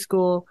elementary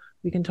school,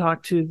 we can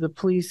talk to the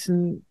police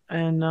and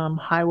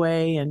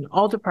highway and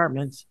all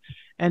departments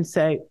and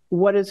say,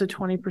 what is a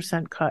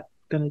 20% cut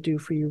going to do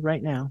for you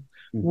right now?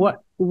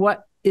 What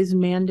is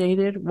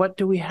mandated? What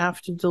do we have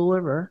to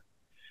deliver?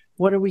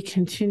 What are we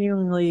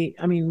continually,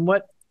 and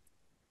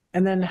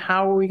then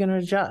how are we going to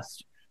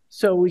adjust?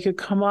 So we could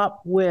come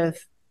up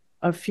with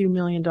a few $1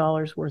 million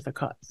worth of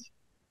cuts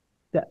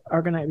that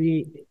are going to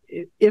be,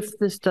 if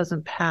this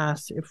doesn't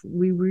pass, if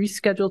we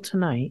reschedule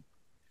tonight,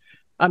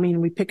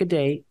 we pick a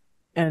date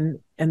and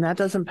that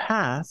doesn't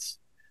pass,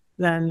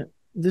 then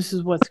this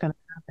is what's going to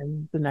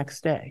happen the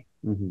next day.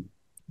 Mhm.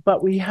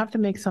 But we have to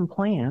make some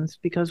plans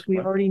because we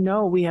already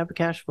know we have a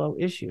cash flow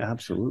issue.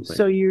 Absolutely.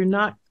 So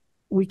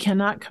we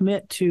cannot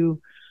commit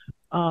to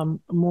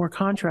more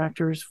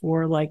contractors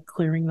for like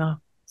clearing the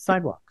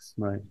sidewalks.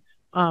 Right.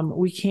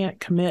 We can't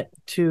commit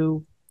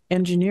to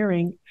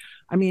engineering.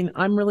 I mean,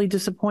 I'm really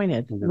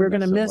disappointed. We're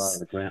going to miss a lot miss of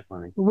the grant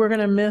money. we're going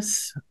to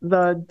miss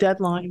the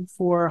deadline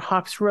for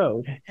Hawks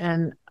Road,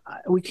 and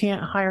we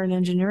can't hire an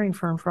engineering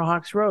firm for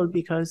Hawks Road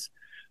because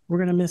we're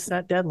going to miss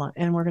that deadline,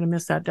 and we're going to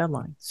miss that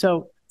deadline.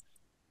 So,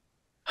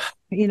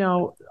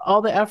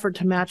 all the effort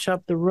to match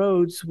up the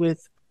roads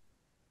with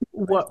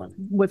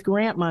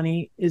grant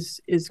money is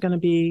going to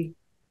be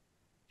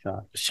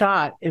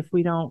shot if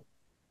we don't,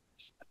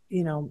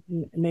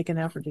 make an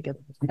effort to get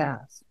this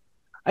passed.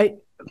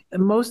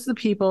 Most of the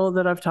people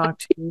that I've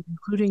talked to,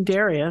 including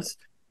Darius,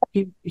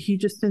 he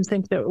just didn't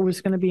think that it was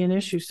going to be an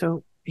issue.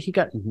 So he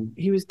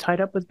was tied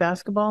up with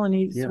basketball, and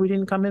we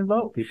didn't come and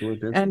vote. People were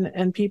busy.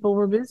 And people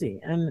were busy,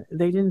 and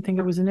they didn't think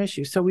it was an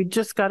issue. So we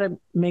just got to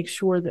make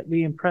sure that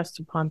we impressed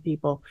upon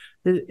people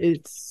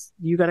that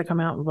you got to come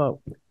out and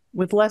vote.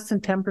 With less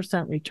than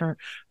 10%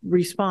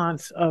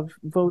 response of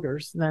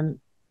voters, then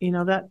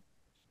that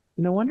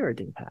no wonder it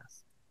didn't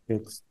pass.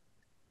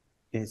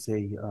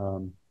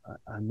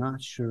 I'm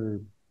not sure.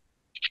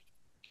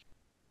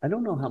 I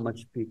don't know how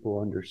much people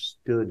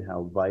understood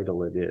how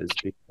vital it is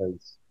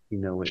because,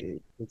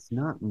 it's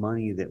not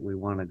money that we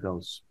want to go.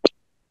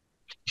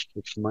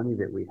 It's money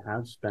that we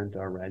have spent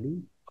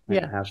already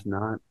and have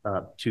not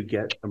to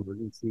get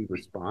emergency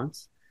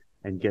response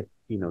and get,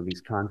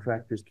 these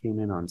contractors came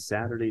in on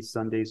Saturdays,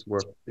 Sundays,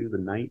 worked through the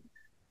night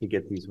to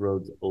get these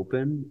roads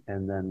open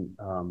and then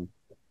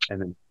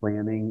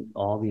planning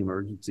all the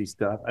emergency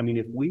stuff. I mean,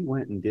 if we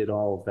went and did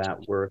all of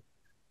that work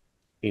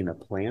in a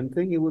planned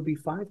thing, it would be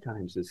 5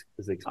 times as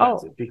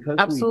expensive because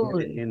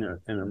absolutely. we did it in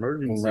an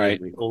emergency. Right.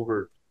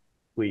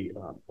 We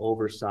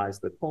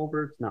oversized the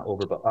culverts, not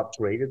over, but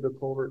upgraded the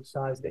culvert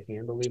size to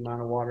handle the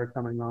amount of water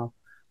coming off.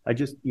 I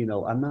just,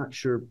 I'm not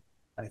sure.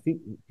 I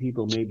think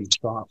people maybe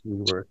thought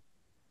we were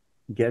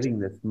getting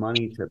this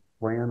money to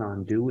plan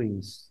on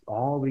doing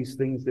all these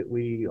things that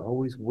we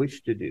always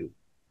wish to do.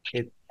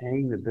 It's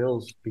paying the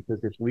bills,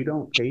 because if we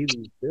don't pay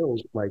these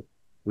bills, like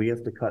we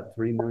have to cut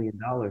 $3 million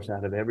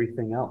out of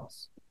everything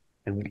else.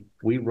 And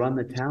we run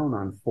the town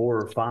on 4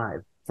 or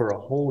 5 for a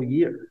whole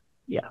year.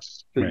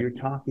 Yes. So you're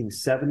talking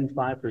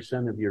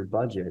 75% of your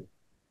budget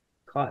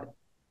cut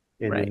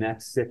in the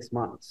next 6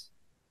 months.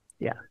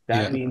 Yeah.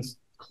 That means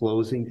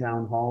closing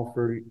town hall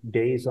for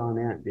days on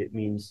end. It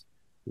means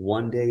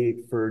 1 day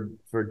for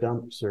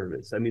dump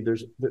service. I mean,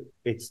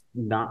 it's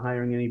not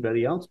hiring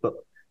anybody else, but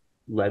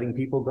letting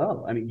people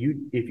go. I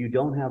mean, if you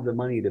don't have the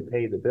money to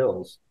pay the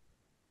bills,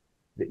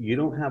 you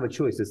don't have a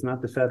choice. It's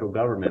not the federal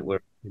government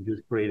where you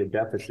just create a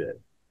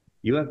deficit.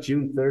 You have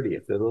June 30th.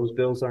 If those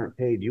bills aren't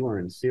paid, you are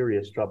in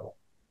serious trouble.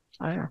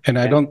 And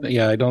I don't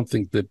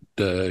think that,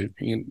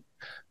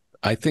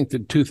 I think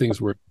that 2 things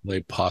were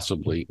played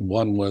possibly.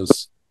 One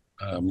was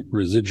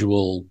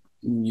residual,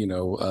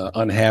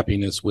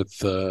 unhappiness with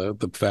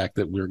the fact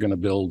that we're going to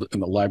build in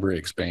the library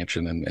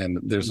expansion. And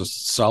there's a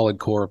solid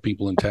core of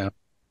people in town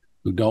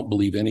who don't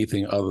believe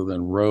anything other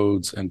than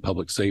roads and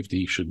public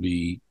safety should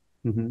be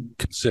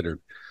considered.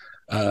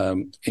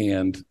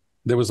 And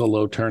there was a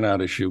low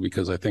turnout issue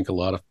because I think a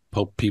lot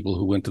of people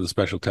who went to the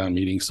special town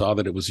meeting saw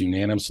that it was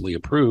unanimously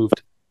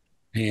approved,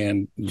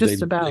 and they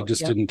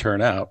just didn't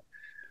turn out.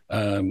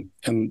 And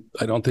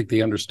I don't think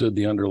they understood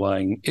the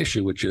underlying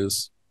issue, which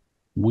is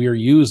we're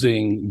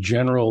using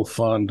general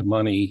fund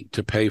money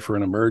to pay for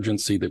an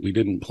emergency that we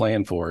didn't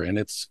plan for, and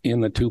it's in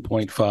the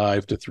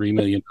 $2.5 to $3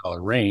 million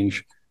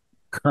range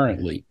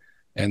currently.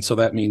 And so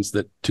that means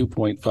that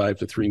 $2.5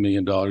 to $3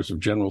 million of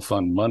general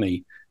fund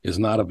money is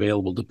not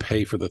available to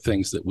pay for the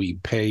things that we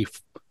pay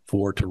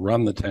for to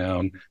run the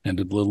town and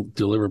to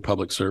deliver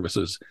public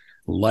services,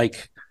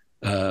 like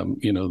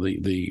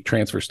the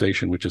transfer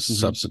station, which is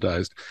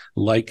subsidized,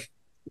 like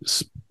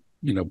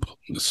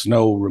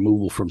snow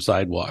removal from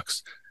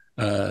sidewalks,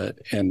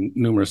 and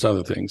numerous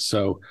other things.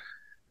 So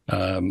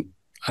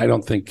I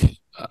don't think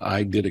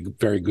I did a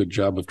very good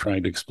job of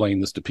trying to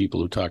explain this to people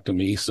who talk to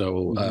me.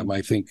 So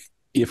I think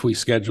if we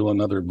schedule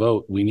another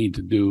vote, we need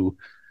to do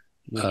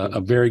a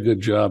very good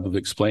job of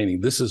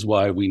explaining this is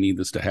why we need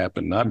this to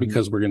happen, not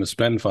because we're going to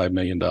spend $5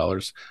 million,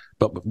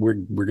 but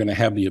we're going to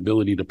have the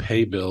ability to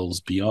pay bills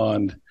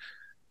beyond,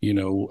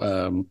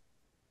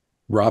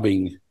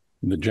 robbing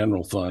the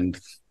general fund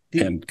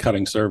and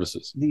cutting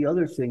services. The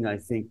other thing I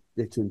think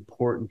that's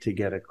important to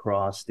get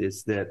across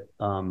is that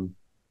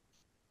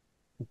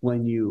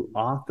when you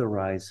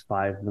authorize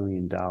 $5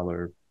 million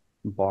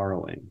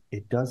borrowing,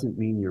 it doesn't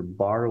mean you're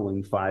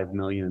borrowing $5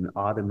 million and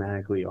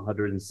automatically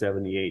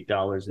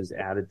 $178 is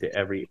added to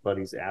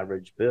everybody's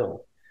average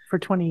bill for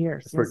 20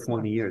 years. For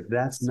 20 years.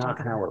 That's not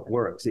how it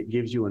works. It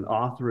gives you an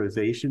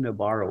authorization to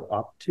borrow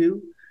up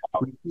to.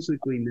 We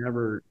typically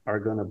never are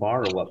going to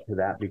borrow up to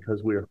that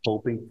because we're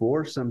hoping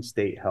for some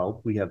state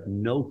help. We have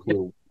no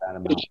clue what that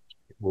amount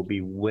will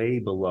be, way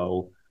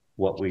below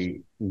what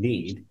we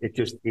need. It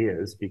just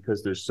is,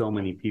 because there's so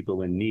many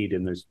people in need,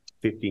 and there's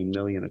 15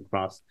 million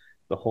across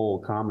the whole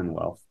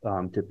Commonwealth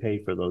to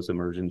pay for those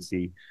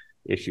emergency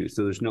issues.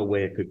 So there's no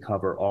way it could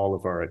cover all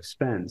of our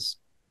expense.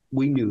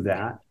 We knew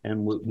that,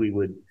 and we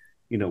would,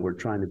 we're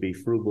trying to be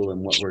frugal in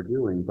what we're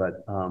doing,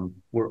 but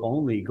we're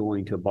only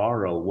going to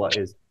borrow what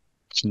is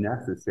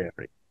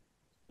necessary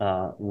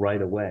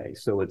right away.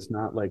 So it's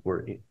not like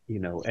we're,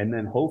 and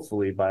then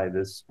hopefully by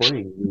this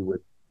spring, we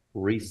would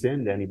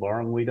rescind any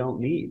borrowing we don't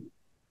need.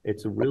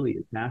 It's really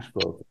a cash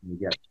flow thing to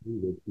get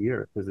through this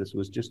year, because this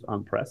was just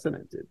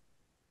unprecedented.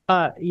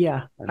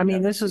 Yeah. I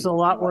mean, this is a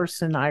lot worse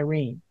than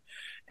Irene.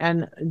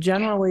 And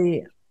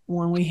generally,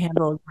 when we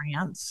handle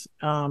grants,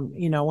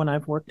 when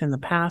I've worked in the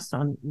past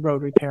on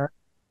road repair,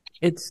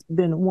 it's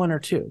been one or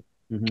two.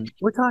 Mm-hmm.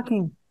 We're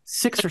talking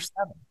 6 or 7.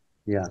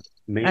 Yeah,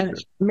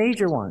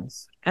 major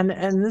ones. And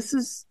this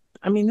is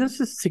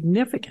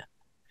significant.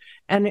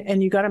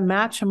 And you got to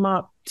match them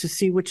up to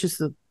see which is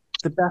the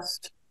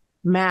best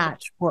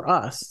match for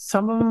us.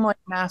 Some of them, like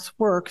Mass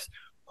Works,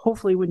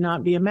 hopefully would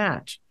not be a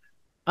match.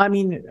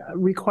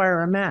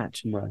 Require a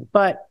match. Right.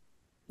 But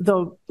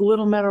the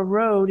Little Meadow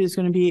Road is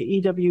going to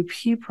be an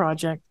EWP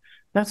project.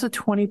 That's a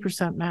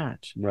 20%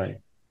 match. Right.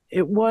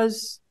 It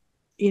was,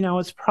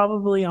 it's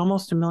probably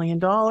almost $1 million.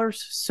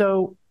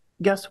 So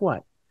guess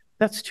what?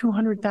 That's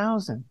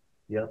 200,000.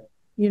 Yep.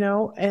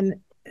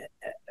 And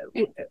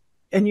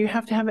you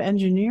have to have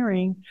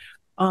engineering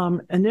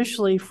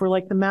initially for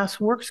like the Mass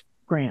Works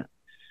grant.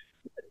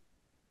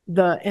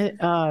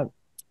 The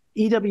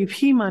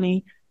EWP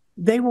money,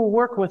 they will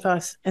work with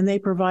us and they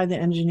provide the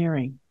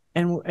engineering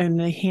and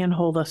they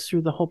handhold us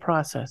through the whole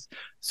process.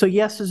 So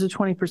yes, there's a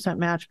 20%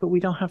 match, but we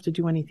don't have to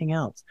do anything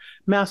else.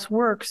 Mass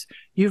Works,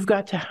 you've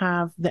got to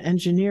have the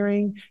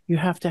engineering, you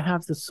have to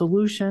have the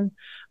solution.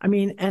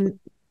 And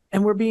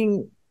we're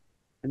being...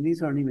 And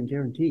these aren't even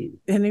guaranteed.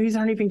 Grants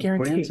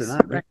are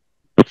not right.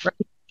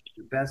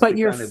 But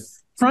you're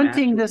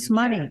fronting this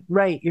money,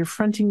 right? You're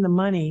fronting the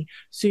money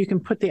so you can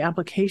put the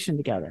application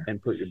together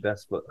and put your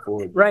best foot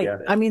forward. Right.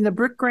 The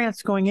brick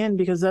grant's going in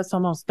because that's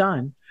almost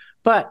done.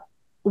 But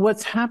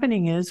what's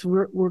happening is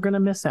we're going to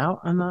miss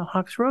out on the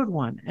Hawks Road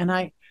one,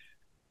 and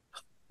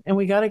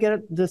we got to get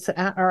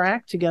our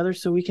act together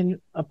so we can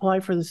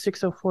apply for the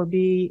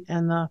 604B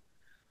and the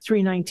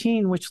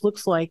 319, which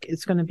looks like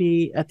it's going to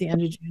be at the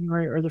end of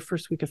January or the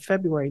first week of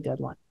February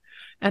deadline.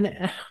 And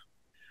a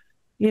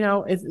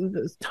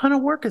ton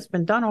of work has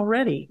been done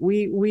already.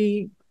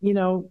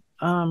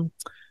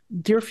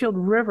 Deerfield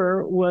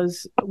River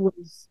was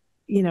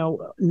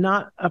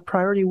not a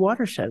priority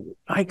watershed.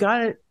 I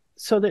got it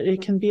so that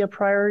it can be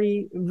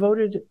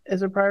voted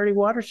as a priority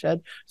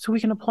watershed, so we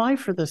can apply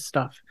for this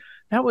stuff.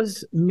 That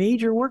was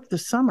major work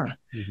this summer.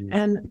 Mm-hmm.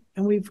 And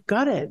we've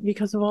got it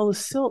because of all the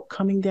silt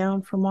coming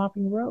down from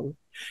Wapping Road.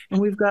 And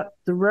we've got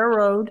the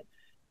railroad,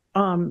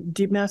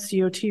 Mass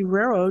DOT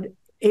railroad,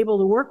 able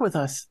to work with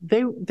us.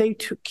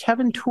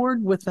 Kevin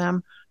toured with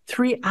them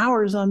 3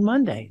 hours on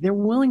Monday. They're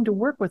willing to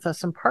work with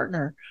us and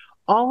partner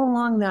all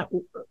along that,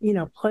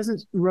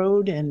 Pleasant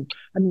Road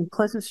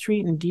Pleasant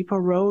Street and Depot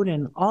Road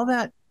and all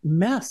that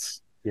mess.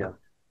 Yeah.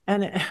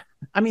 And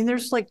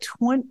there's like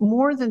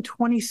more than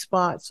 20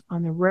 spots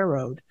on the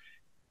railroad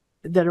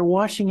that are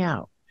washing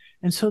out.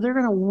 And so they're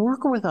going to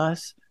work with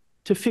us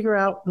to figure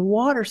out the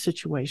water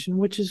situation,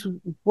 which is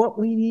what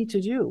we need to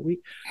do.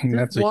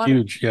 It's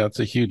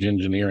a huge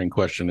engineering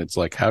question. It's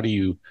like, how do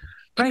you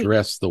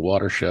address the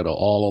watershed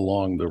all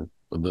along the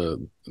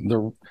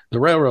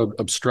railroad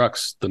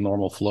obstructs the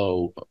normal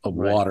flow of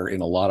water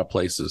in a lot of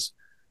places.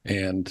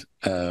 And,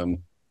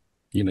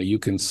 you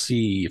can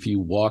see, if you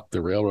walk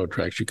the railroad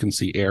tracks, you can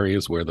see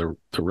areas where the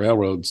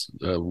rails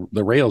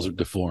are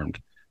deformed.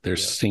 They're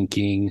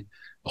sinking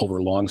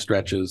over long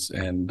stretches,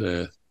 and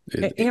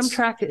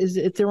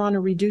Amtrak they're on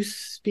a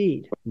reduced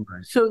speed.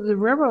 Right. So the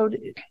railroad,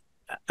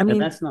 and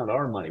that's not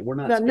our money. We're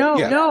not.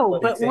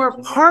 But we're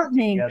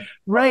partnering,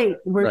 right?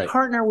 We're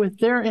partner with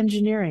their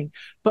engineering,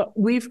 but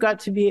we've got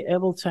to be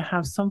able to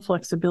have some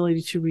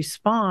flexibility to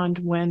respond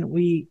when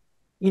we,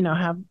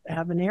 have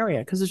an area,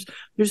 because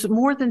there's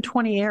more than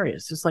 20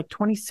 areas. There's like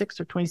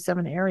 26 or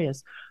 27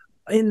 areas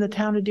in the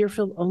town of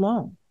Deerfield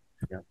alone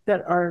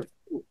that are,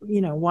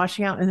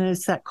 washing out, and then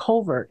it's that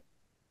culvert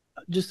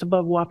just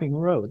above Wapping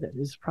Road that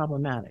is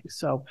problematic.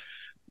 So,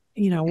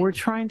 we're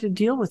trying to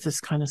deal with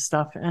this kind of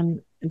stuff,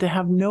 and to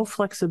have no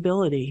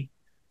flexibility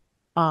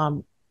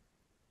to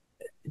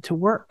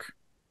work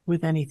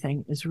with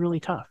anything is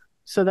really tough.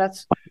 So I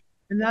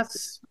don't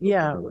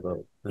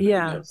know.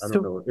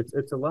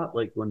 It's a lot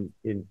like when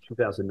in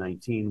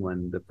 2019,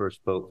 when the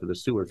first vote for the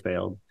sewer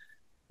failed,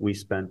 we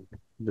spent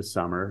the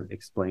summer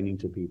explaining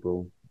to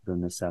people the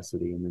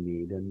necessity and the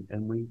need,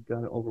 and we got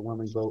an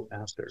overwhelming vote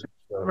after.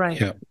 So. Right.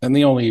 Yeah. And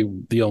the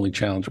only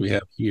challenge we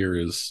have here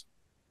is,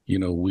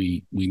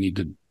 we need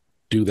to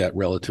do that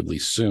relatively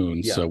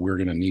soon. Yeah. So we're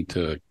going to need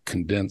to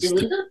condense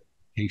the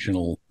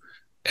educational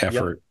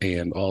effort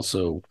and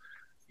also,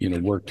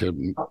 work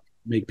to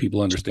make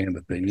people understand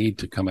that they need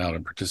to come out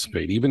and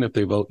participate, even if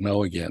they vote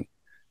no again.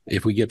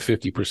 if we get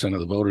 50% of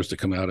the voters to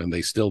come out and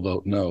they still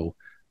vote no,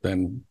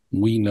 then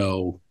we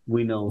know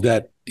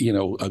that,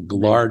 a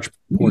large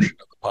portion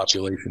of the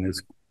population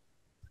has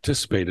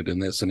participated in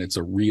this, and it's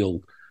a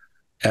real,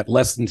 at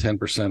less than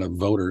 10% of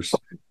voters,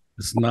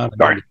 it's not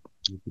the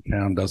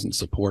town doesn't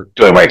support.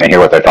 So everybody can hear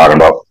what they're talking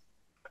about.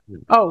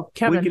 Oh,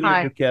 Kevin, We can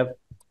hi. hear you, Kev.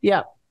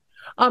 Yeah.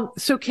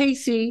 So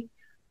Casey,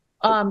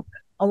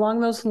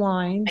 along those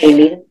lines,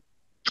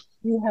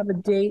 you have a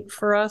date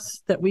for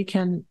us that we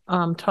can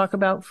talk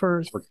about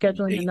for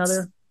scheduling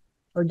dates.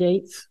 or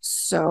dates?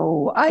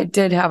 So I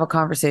did have a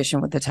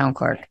conversation with the town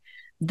clerk.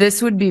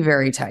 This would be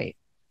very tight.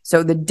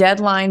 So the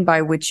deadline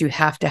by which you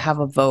have to have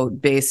a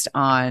vote based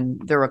on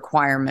the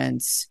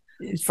requirements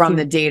from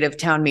the date of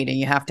town meeting,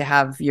 you have to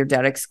have your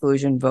debt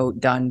exclusion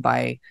vote done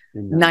by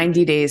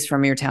 90 days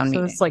from your town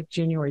meeting. So it's like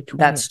January 20th.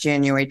 That's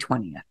January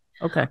 20th.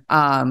 Okay.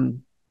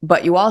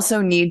 But you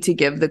also need to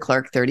give the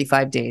clerk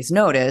 35 days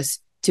notice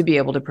to be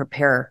able to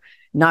prepare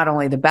not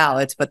only the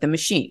ballots, but the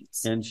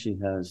machines. And she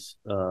has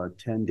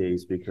 10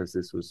 days because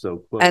this was so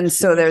close. And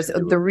so there's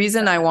the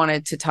reason I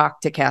wanted to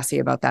talk to Cassie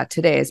about that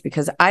today is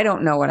because I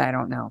don't know what I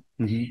don't know.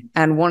 Mm-hmm.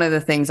 And one of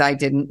the things I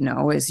didn't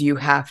know is you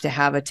have to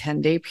have a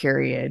 10-day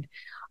period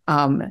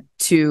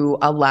to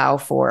allow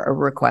for a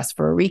request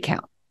for a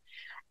recount.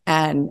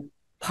 And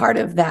part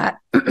of that,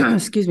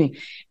 excuse me,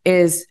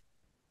 is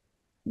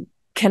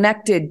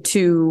connected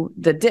to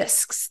the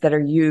discs that are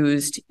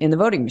used in the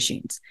voting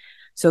machines.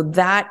 So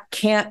that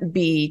can't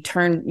be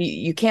turned,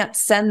 you can't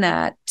send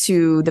that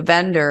to the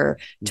vendor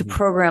to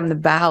program the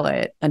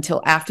ballot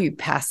until after you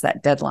pass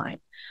that deadline.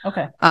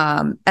 Okay.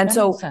 And That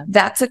so makes sense.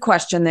 that's a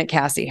question that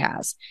Cassie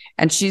has,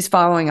 and she's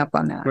following up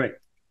on that.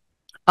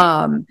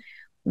 Right.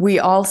 We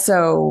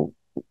also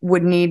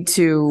would need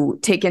to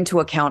take into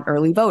account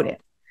early voting.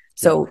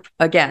 So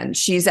again,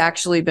 she's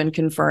actually been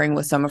conferring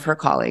with some of her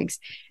colleagues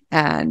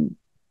and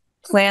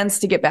plans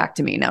to get back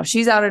to me. Now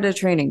she's out at a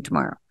training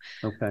tomorrow.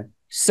 Okay.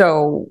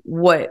 So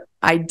what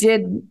I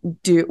did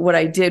when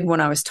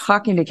I was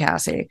talking to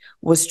Cassie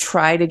was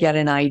try to get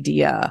an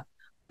idea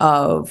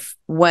of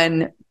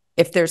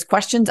if there's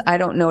questions I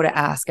don't know to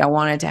ask, I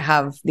wanted to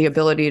have the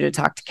ability to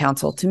talk to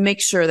council to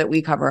make sure that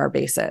we cover our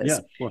bases. Yeah,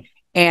 sure.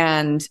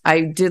 And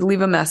I did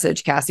leave a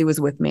message. Cassie was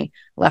with me,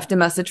 left a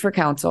message for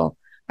council.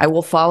 I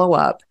will follow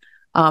up.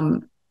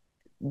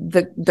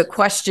 The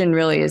question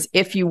really is,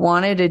 if you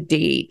wanted a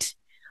date,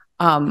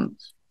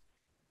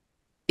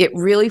 it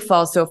really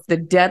falls. So if the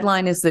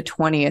deadline is the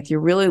 20th, you're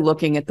really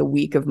looking at the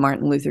week of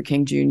Martin Luther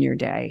King Jr.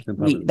 Day,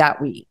 that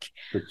week.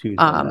 The Tuesday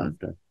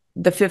after.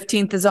 The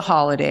 15th is a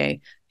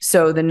holiday.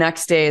 So the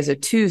next day is a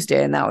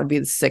Tuesday, and that would be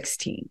the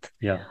 16th.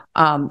 Yeah.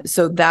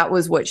 So that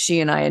was what she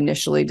and I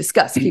initially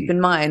discussed. Keep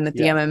in mind that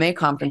the MMA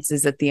conference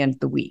is at the end of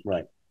the week.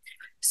 Right.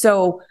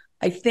 So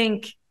I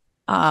think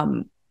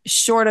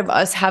short of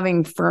us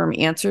having firm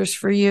answers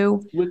for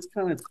you, Let's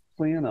kind of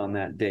plan on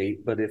that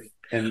date, but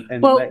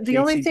Well, the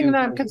only thing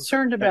that I'm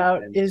concerned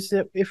about is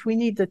that if we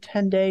need the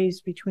 10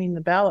 days between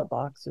the ballot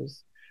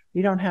boxes,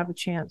 we don't have a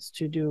chance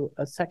to do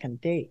a second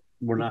date.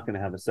 we're not going to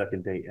have a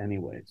second date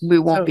anyways. we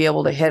won't So- be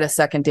able to hit a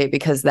second date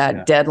because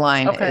that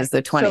deadline Okay, is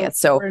the 20th.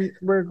 So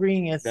we're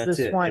agreeing it's That's this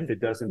it. one. If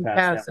it doesn't pass,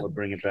 passes. that we'll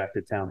bring it back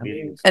to town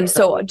meeting. and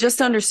so just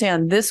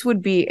understand this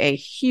would be a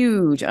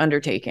huge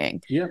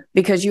undertaking. Yeah.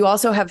 Because you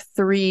also have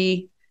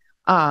three.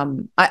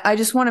 I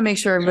just want to make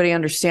sure everybody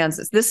understands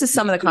this. This is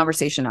some of the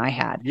conversation I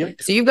had.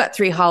 Yep. So you've got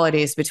 3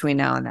 holidays between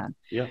now and then.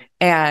 Yeah.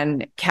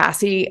 And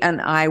Cassie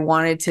and I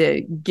wanted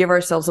to give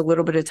ourselves a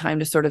little bit of time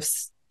to sort of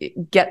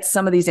get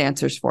some of these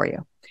answers for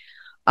you.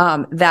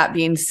 That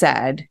being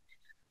said,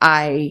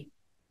 I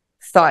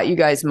thought you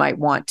guys might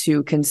want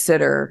to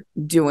consider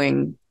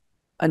doing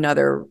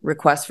another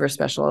request for a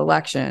special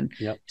election.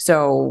 Yep.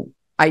 So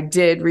I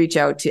did reach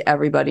out to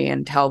everybody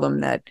and tell them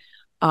that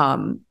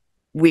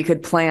we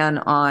could plan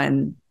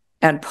on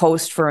and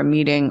post for a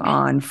meeting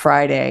on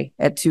Friday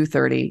at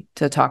 2:30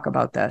 to talk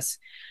about this.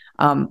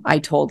 I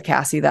told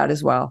Cassie that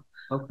as well.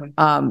 Okay.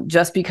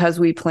 Just because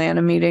we plan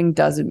a meeting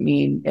doesn't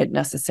mean it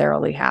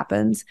necessarily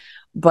happens,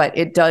 but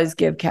it does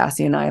give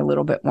Cassie and I a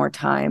little bit more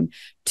time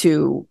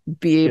to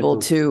be able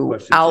those to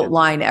questions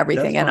outline answered.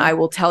 everything. That's And fine. I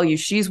will tell you,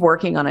 she's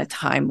working on a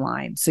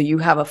timeline. So you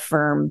have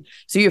firm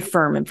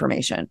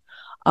information.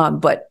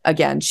 But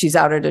again, she's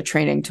out at a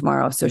training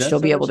tomorrow, so That's she'll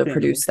be able to understandable.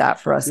 produce that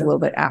for us a Yeah. little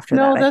bit after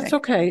No, that. I that's think.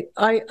 okay.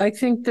 I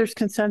think there's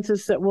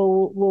consensus that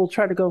we'll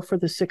try to go for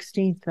the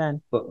 16th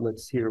then. But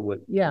let's hear what.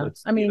 Yeah,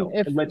 let's, I mean, you know,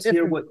 if- and let's if-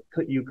 hear what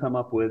you come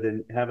up with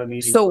and have a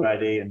meeting So,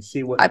 Friday and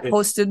see what. I if-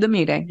 posted the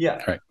meeting.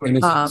 Yeah. Right. And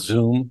it's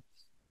Zoom.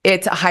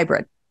 It's a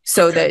hybrid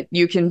so that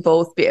you can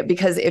both be,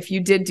 because if you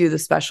did do the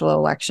special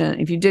election,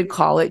 if you did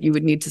call it, you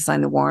would need to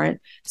sign the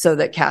warrant so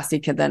that Cassie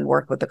could then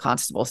work with the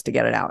constables to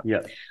get it out.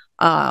 Yeah.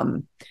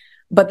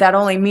 But that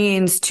only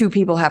means 2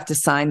 people have to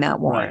sign that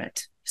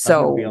warrant.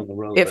 So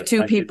if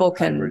 2 people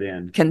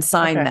can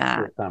sign Okay.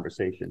 that,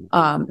 Conversation.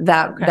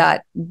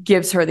 that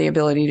gives her the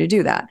ability to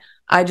do that.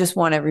 I just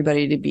want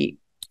everybody to be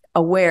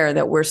aware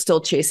that we're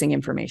still chasing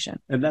information.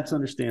 And that's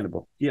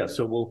understandable. Yeah.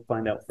 So we'll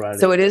find out Friday.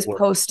 So it is what-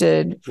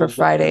 posted for Well,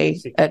 Friday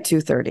what- at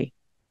 2:30.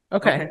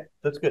 Okay.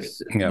 That's good.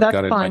 Yeah, I've That's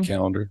got it in my fine.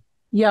 calendar.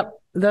 Yep,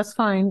 that's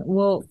fine.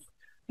 We'll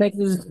make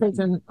the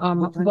decision.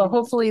 Well,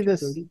 hopefully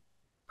this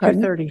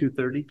 2:30.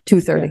 2:30?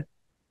 2:30.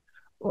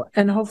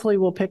 And hopefully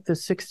we'll pick the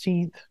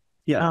 16th.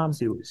 Yeah,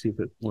 see if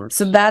it works.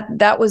 So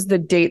that was the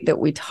date that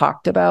we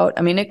talked about.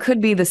 I mean, it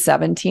could be the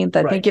 17th.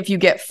 I Right. think if you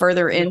get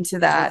further into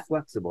that. We're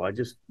flexible. I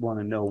just want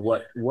to know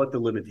what the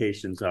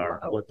limitations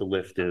are, what the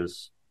lift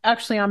is.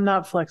 Actually, I'm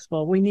not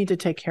flexible. We need to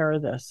take care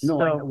of this. No,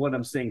 So, what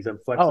I'm saying is I'm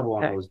flexible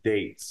okay. on those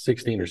dates.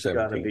 16 or It's gotta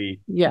 17. be,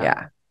 yeah.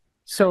 Yeah.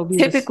 So it'll be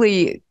the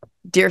Typically,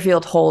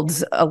 Deerfield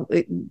holds,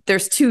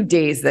 there's 2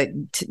 days that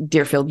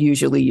Deerfield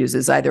usually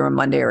uses, either a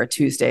Monday or a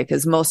Tuesday,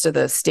 because most of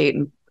the state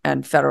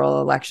and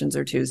federal elections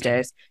are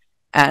Tuesdays,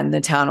 and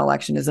the town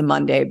election is a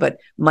Monday, but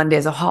Monday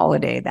is a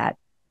holiday that.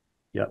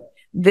 Yep.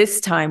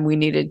 This time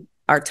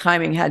our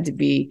timing had to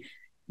be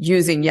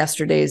using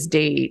yesterday's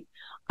date,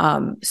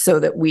 so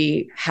that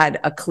we had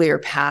a clear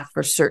path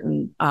for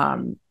certain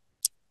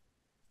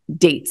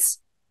dates.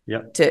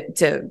 Yep.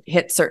 To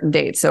hit certain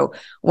dates. So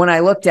when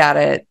I looked at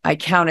it, I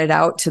counted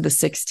out to the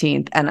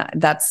 16th, and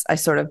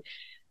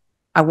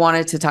I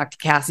wanted to talk to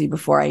Cassie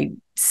before I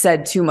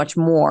said too much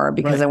more,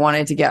 because Right. I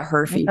wanted to get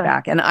her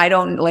feedback. And I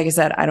don't, like I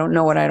said, I don't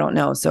know what I don't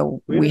know.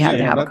 So we had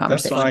to have a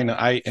conversation.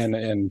 That's fine.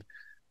 And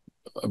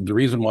the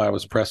reason why I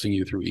was pressing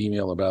you through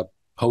email about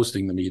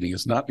hosting the meeting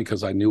is not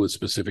because I knew a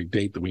specific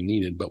date that we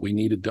needed, but we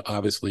needed to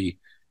obviously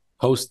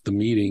host the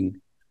meeting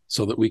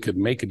so that we could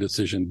make a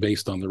decision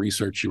based on the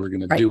research you were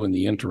going to do in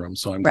the interim.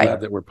 So I'm glad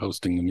that we're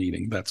posting the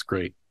meeting. That's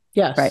great.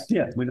 Yes. Right.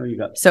 yeah, we know you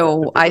got.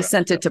 So I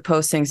sent it to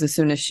postings as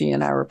soon as she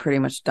and I were pretty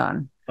much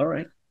done. All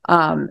right.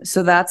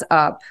 So that's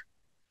up.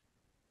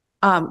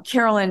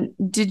 Carolyn,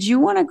 did you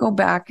want to go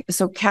back?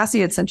 So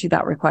Cassie had sent you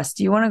that request.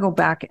 Do you want to go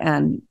back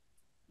and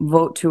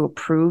vote to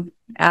approve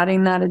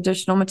adding that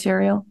additional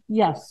material?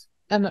 Yes.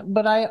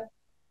 But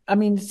I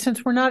mean,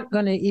 since we're not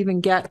going to even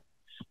get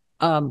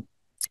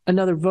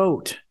another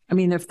vote, I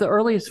mean, if the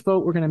earliest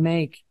vote we're going to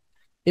make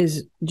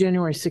is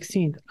January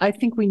 16th, I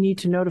think we need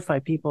to notify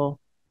people.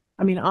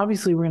 I mean,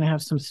 obviously we're going to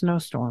have some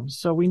snowstorms,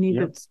 so we need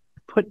to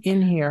put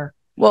in here.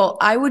 Well,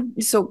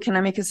 so can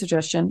I make a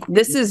suggestion?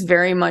 This is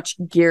very much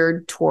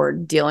geared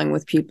toward dealing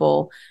with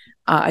people,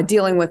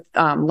 dealing with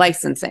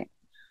licensing.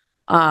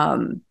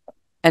 And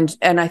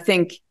I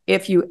think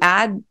if you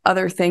add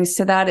other things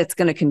to that, it's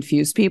going to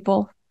confuse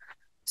people.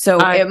 So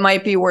it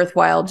might be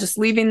worthwhile just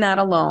leaving that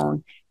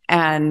alone,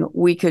 and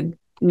we could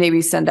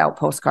maybe send out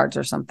postcards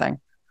or something.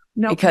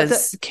 No,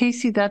 because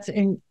Casey, that's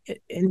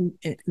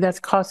that's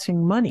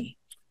costing money.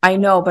 I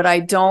know, but I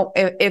don't,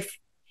 if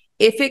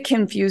it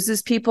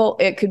confuses people,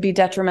 it could be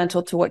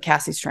detrimental to what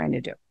Cassie's trying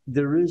to do.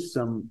 There is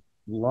some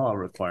law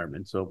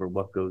requirements over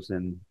what goes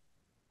in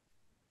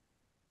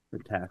the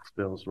tax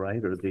bills,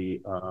 right? Or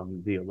the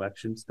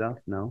election stuff.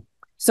 No.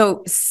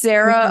 So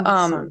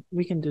Sarah,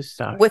 we can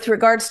decide. With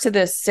regards to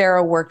this,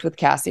 Sarah worked with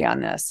Cassie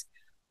on this,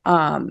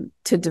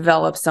 to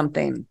develop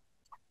something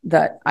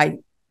that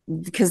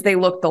because they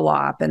looked the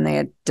law up and they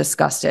had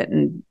discussed it,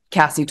 and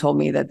Cassie told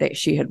me that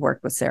she had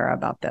worked with Sarah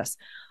about this.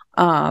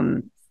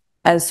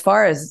 As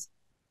far as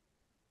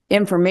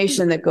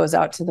information that goes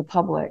out to the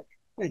public,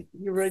 Hey,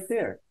 you're right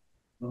there.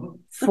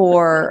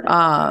 for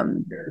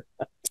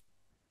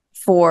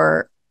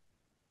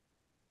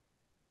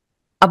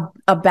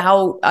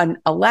about an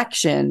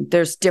election,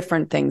 there's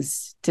different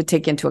things to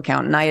take into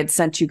account. And I had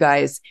sent you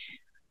guys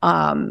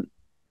a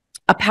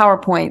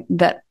PowerPoint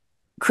that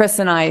Chris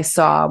and I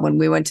saw when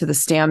we went to the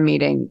STAM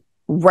meeting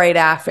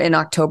in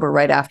October,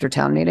 right after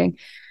town meeting.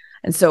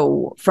 And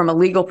so from a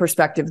legal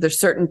perspective, there's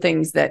certain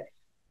things that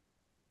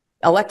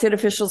elected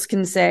officials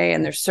can say,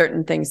 and there's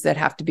certain things that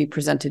have to be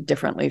presented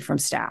differently from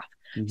staff.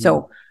 Mm-hmm.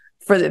 So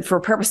for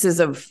purposes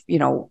of,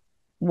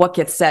 what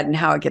gets said and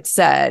how it gets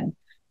said,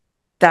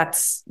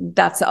 that's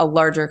a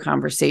larger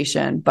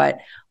conversation. But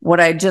what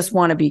I just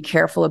want to be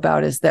careful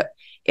about is that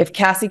if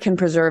Cassie can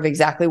preserve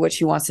exactly what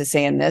she wants to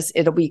say in this,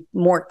 it'll be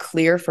more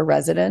clear for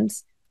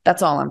residents.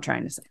 That's all I'm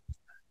trying to say.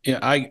 Yeah,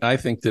 I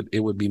think that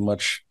it would be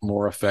much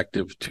more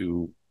effective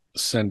to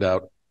send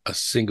out a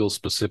single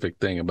specific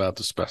thing about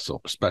the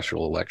special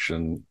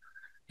election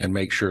and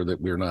make sure that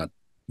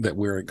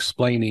we're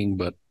explaining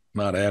but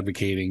not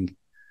advocating.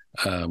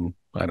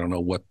 I don't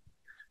know what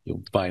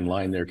fine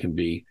line there can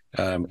be.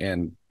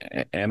 And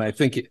I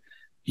think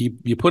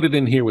you put it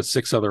in here with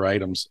 6 other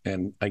items,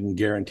 and I can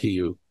guarantee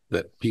you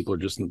that people are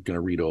just going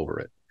to read over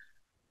it.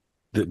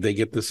 They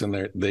get this in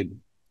there.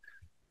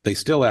 They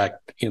still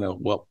act,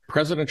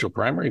 presidential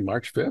primary,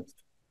 March 5th,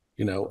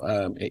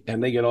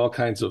 and they get all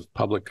kinds of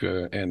public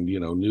and,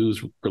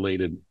 news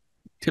related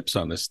tips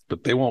on this,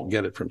 but they won't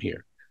get it from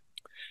here.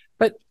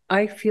 But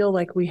I feel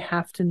like we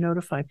have to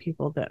notify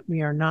people that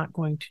we are not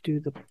going to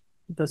do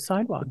the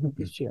sidewalk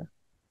this year.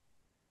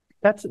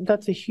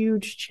 That's a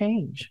huge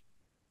change.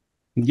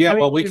 Yeah,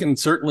 well, we can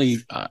certainly.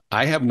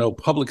 I have no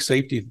public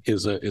safety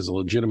is a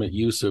legitimate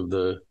use of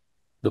the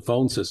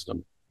phone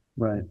system,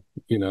 right?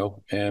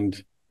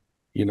 And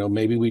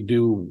maybe we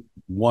do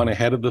one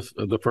ahead of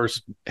the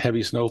first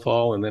heavy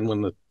snowfall, and then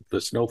when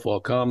the snowfall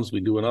comes, we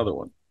do another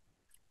one.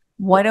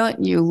 why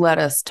don't you let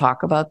us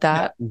talk about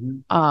that?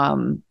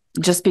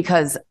 Just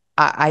because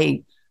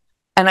I'm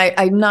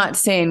not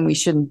saying we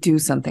shouldn't do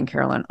something,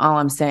 Carolyn. All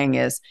I'm saying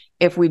is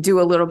if we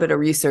do a little bit of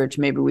research,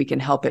 maybe we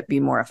can help it be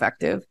more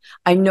effective.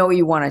 I know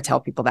you want to tell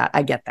people that.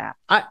 I get that.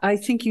 I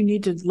think you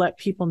need to let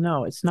people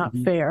know it's not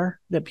fair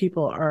that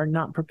people are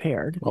not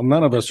prepared. Well,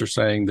 none of us are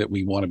saying that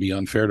we want to be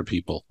unfair to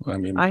people. I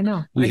mean, I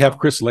know. We have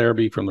Chris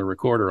Larrabee from the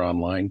Recorder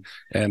online,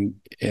 and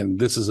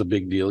this is a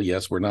big deal.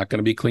 Yes, we're not going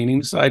to be cleaning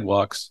the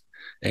sidewalks.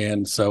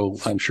 And so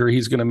I'm sure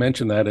he's going to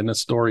mention that in a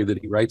story that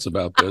he writes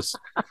about this.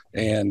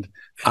 And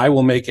I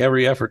will make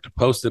every effort to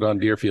post it on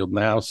Deerfield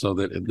Now so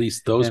that at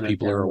least those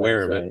people are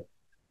aware of it.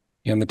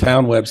 In the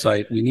town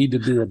website, we need to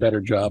do a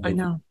better job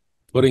of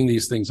putting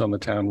these things on the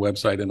town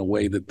website in a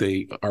way that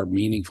they are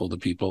meaningful to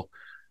people.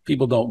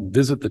 People don't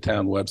visit the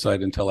town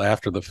website until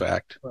after the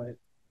fact. Right.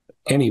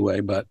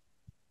 Anyway, but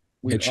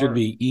it should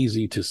be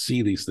easy to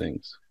see these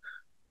things.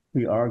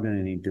 We are going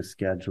to need to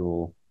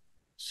schedule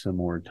some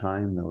more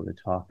time though to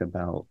talk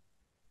about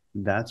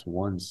that's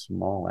one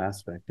small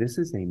aspect. This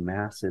is a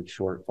massive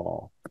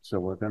shortfall, so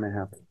we're going to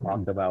have to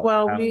talk about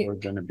how we're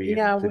going to be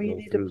able to we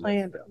need to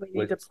plan. We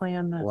need to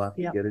plan that. We'll have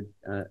to get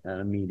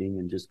a meeting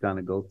and just kind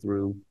of go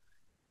through,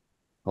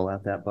 pull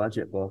out that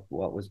budget book,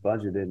 what was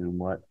budgeted and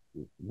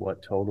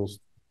what totals,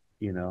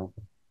 $3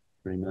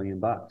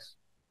 million.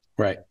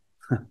 Right.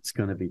 It's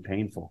going to be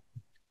painful.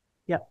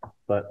 Yeah.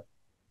 But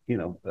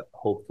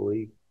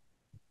hopefully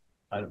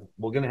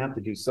we're going to have to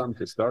do some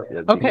to start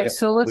with. Okay,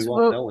 so let's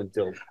vote.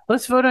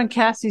 Let's vote on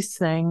Cassie's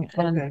thing,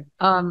 and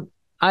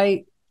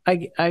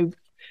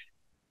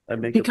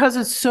because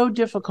it's so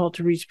difficult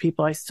to reach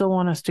people, I still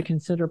want us to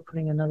consider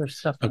putting another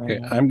stuff. Okay,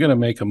 I'm going to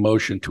make a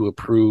motion to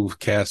approve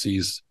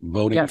Cassie's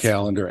voting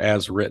calendar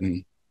as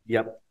written.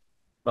 Yep,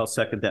 I'll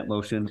second that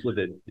motion with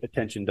the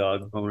attention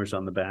dog owners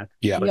on the back.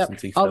 Yeah. Yep.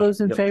 All those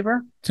in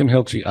favor? Tim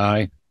Hilchey,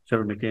 aye.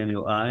 Trevor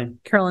McDaniel, aye.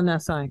 Carolyn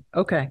Ness, aye.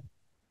 Okay.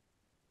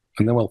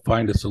 And then we'll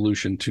find a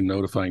solution to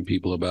notifying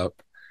people about.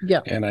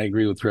 Yeah. And I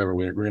agree with Trevor.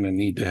 We're going to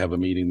need to have a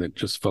meeting that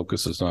just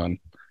focuses on.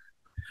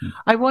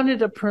 I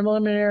wanted a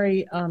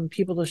preliminary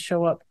people to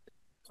show up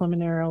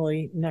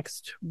preliminarily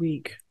next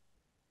week.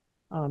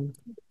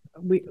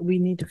 We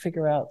need to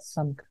figure out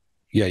some.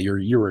 Yeah,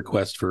 your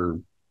request for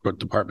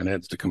department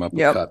heads to come up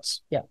with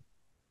cuts. Yeah.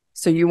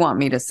 So you want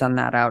me to send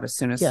that out as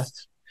soon as?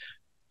 Yes.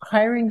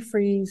 Hiring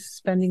freeze,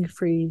 spending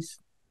freeze.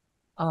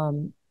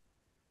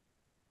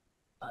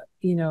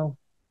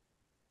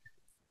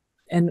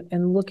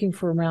 And looking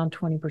for around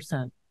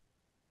 20%.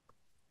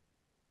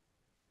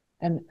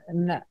 And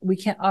that we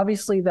can't,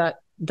 obviously that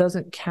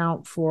doesn't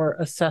count for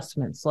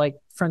assessments like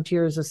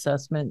Frontier's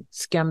assessment,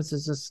 SCEM's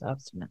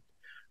assessment,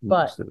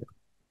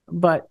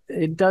 but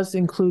it does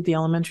include the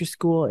elementary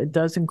school. It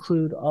does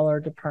include all our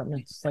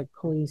departments like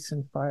police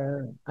and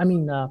fire.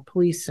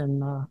 Police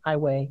and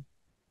highway,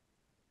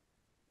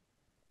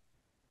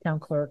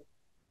 town clerk,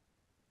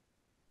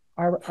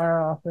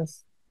 our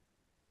office.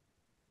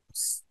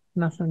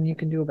 Nothing you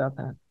can do about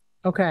that.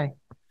 Okay.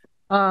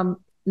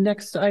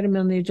 Next item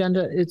on the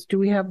agenda is, do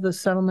we have the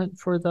settlement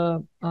for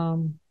the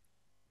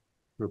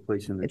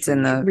replacing the it's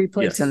in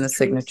the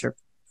signature.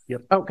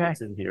 Yep. Okay.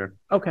 It's in here.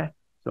 Okay.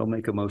 So I'll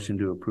make a motion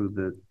to approve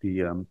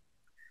the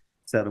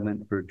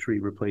settlement for tree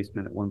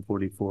replacement at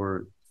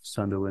 144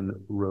 Sunderland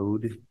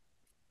Road.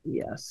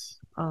 Yes.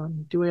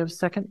 Do we have a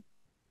second?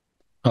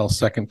 I'll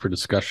second for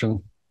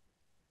discussion.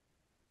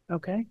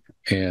 Okay.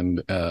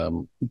 And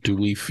do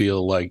we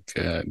feel like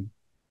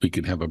we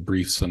could have a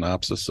brief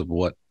synopsis of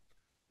what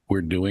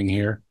we're doing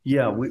here?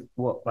 Yeah,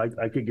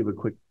 I could give a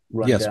quick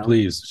rundown. Yes,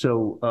 please.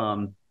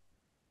 So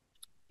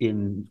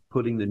in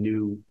putting the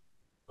new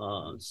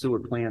sewer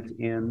plant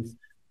in,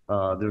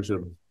 there's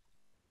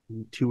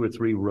 2 or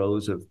 3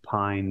 rows of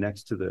pine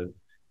next to the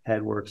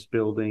headworks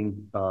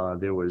building.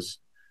 There was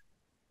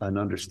an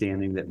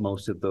understanding that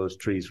most of those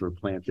trees were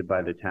planted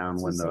by the town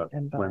when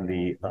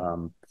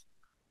the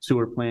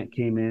sewer plant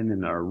came in,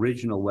 and our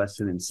original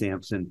Weston and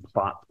Sampson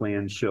plot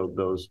plan showed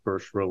those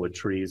first row of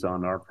trees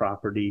on our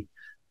property.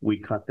 We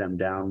cut them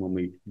down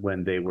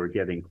when they were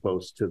getting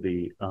close to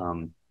the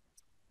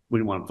we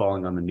didn't want them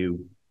falling on the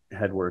new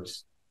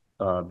headworks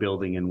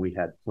building, and we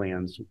had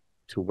plans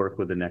to work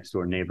with the next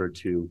door neighbor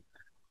to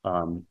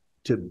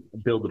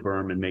build the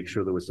berm and make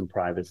sure there was some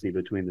privacy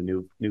between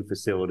the new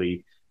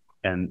facility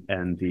and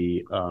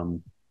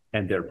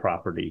their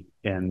property.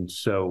 And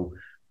so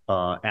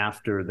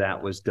after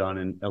that was done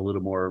and a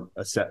little more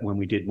when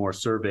we did more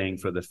surveying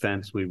for the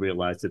fence, we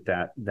realized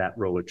that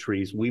row of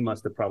trees, we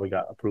must have probably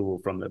got approval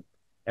from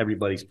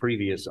everybody's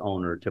previous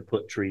owner to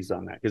put trees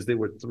on that, because there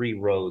were 3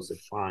 rows of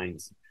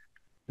pines.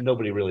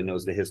 Nobody really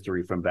knows the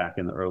history from back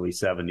in the early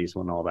 70s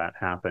when all that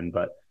happened,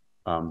 but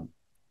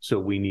so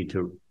we need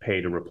to pay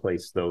to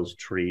replace those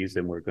trees,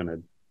 and we're going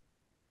to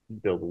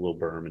build a little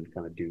berm and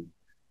kind of do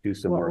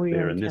some work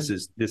there. And this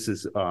is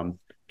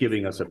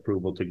giving us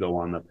approval to go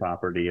on the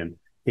property, and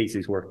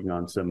Casey's working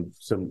on some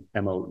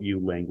MOU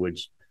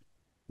language.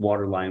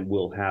 Waterline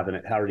will have, and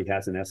it already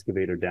has an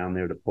excavator down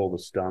there to pull the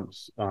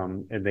stumps.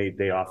 And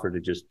they offered to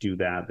just do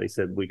that. They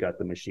said, we got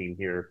the machine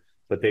here.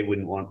 but they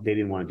didn't want to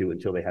do it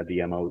until they had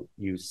the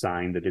MOU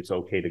signed that it's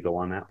okay to go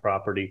on that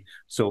property.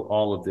 So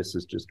all of this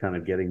is just kind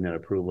of getting that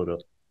approval to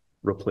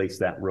replace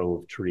that row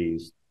of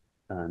trees.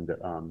 And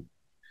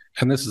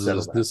this is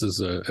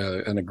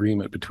an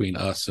agreement between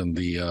us and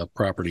the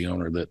property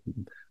owner that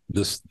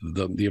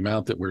the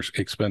amount that we're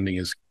expending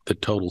is the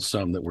total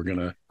sum that we're going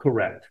to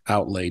correct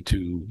outlay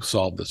to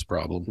solve this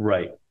problem.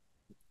 Right.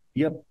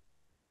 Yep.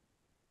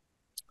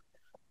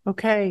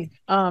 Okay.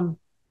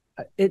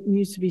 It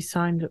needs to be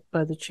signed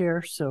by the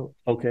chair. So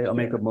okay, I'll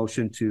make a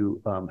motion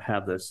to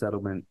have the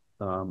settlement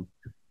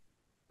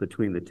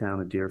between the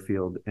town of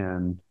Deerfield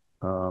and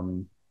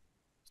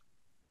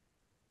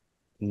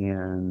Megan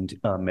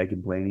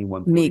Blaney,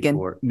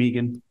 144.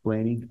 Megan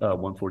Blaney,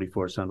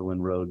 144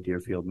 Sunderland Road,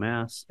 Deerfield,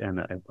 Mass. And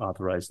I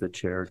authorize the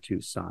chair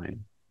to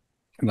sign.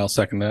 And I'll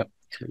second that.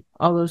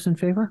 all those in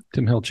favor?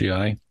 Tim Hilchey,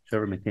 aye.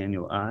 Trevor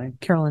McDaniel, aye.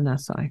 Carolyn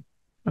Ness, aye.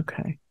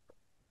 Okay.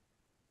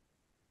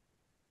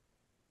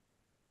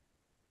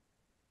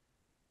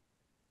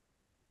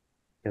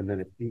 And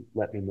then if you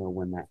let me know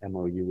when that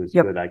MOU is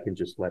Yep. good, I can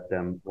just let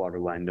them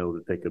Waterline know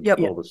that they could Yep.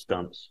 pull the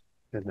stumps,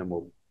 and then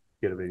we'll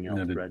get everything else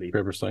Did ready.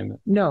 Trevor sign that?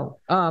 No,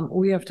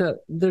 we have to,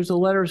 there's a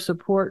letter of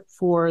support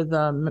for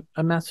the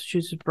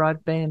Massachusetts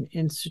Broadband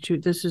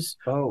Institute. This is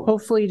Oh,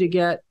 hopefully to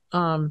get,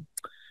 our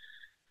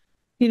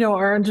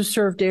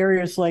underserved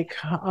areas like,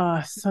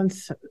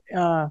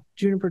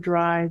 Juniper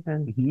Drive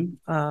and,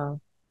 mhm. a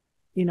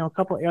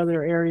couple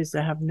other areas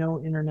that have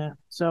no internet.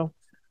 So,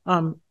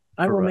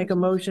 I will make a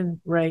motion,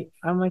 right?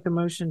 I'll make a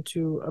motion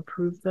to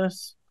approve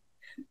this.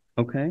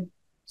 Okay.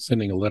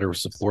 Sending a letter of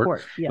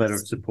support. Letter of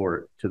Yes.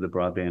 support to the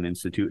Broadband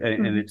Institute,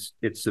 and Mhm.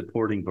 it's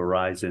supporting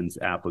Verizon's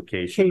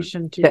application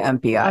Application to The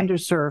MPI.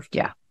 underserved.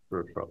 Yeah. for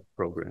a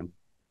program.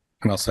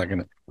 And I'll second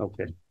it.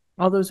 Okay.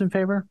 All those in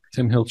favor?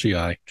 Tim Hilchey,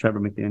 aye.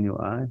 Trevor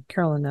McDaniel, aye.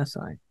 Carolyn Ness,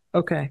 aye.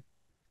 Okay.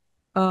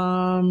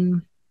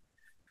 The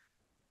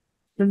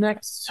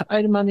next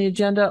item on the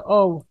agenda,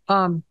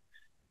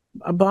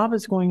 Bob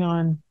is going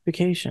on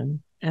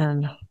vacation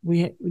and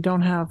we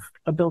don't have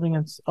a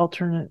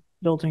alternate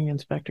building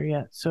inspector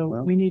yet. So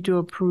Well- we need to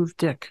approve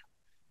Dick.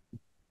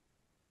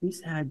 He's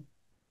had.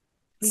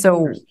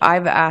 So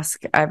I've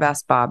asked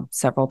Bob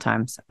several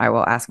times. I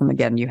will ask him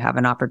again. You have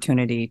an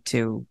opportunity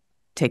to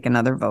take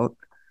another vote.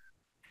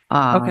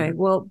 Okay,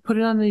 well, put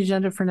it on the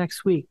agenda for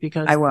next week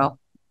because I will.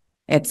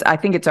 I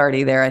think it's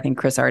already there. I think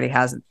Chris already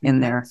has it in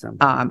there.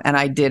 Something. And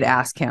I did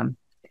ask him.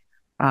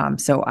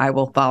 So I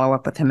will follow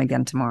up with him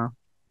again tomorrow.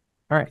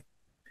 all right.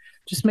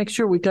 Just make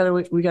sure we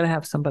gotta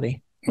have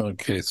somebody.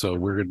 Okay, so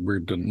we're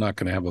not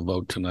going to have a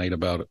vote tonight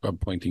about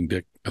appointing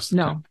Dick.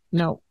 No,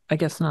 I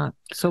guess not.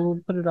 So we'll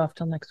put it off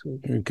till next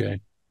week. Okay.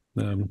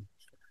 Yeah.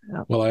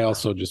 Well, I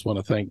also just want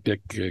to thank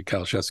Dick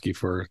Kalszewski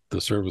for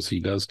the service he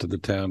does to the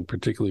town,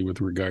 particularly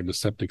with regard to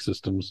septic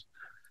systems.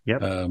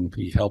 Yep.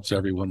 He helps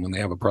everyone when they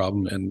have a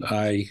problem. And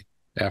I,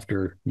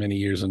 after many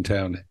years in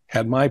town,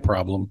 had my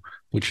problem,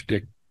 which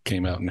Dick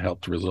came out and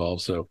helped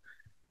resolve. So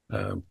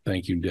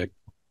thank you, Dick.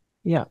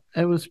 Yeah,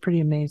 it was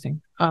pretty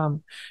amazing.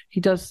 He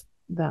does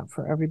that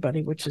for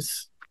everybody, which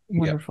is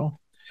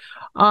wonderful.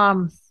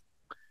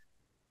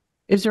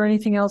 Is there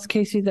anything else,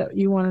 Casey, that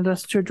you wanted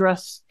us to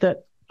address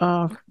that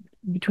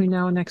between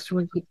now and next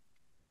week?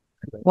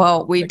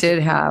 Well, we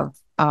did have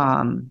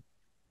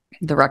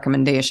the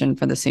recommendation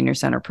for the senior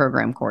center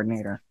program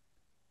coordinator.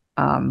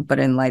 But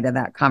in light of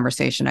that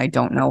conversation, I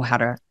don't know how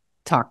to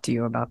talk to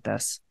you about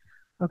this.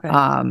 Okay.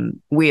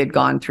 We had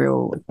gone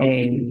through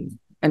an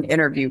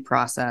interview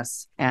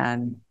process,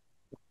 and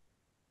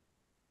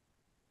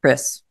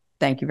Chris,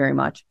 thank you very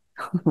much,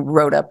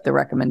 wrote up the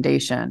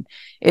recommendation.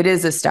 It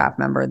is a staff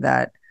member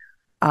that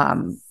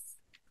the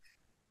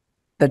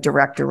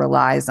director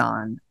relies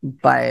on,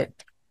 but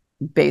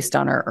based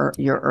on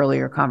your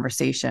earlier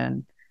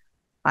conversation,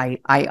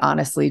 I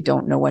honestly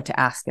don't know what to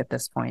ask at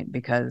this point,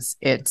 because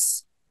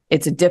it's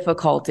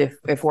difficult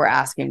if we're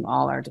asking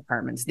all our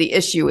departments. The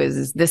issue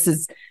is this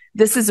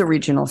is a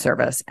regional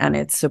service and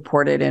it's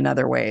supported in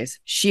other ways.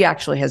 She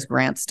actually has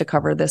grants to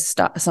cover this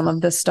stuff, some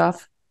of this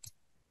stuff.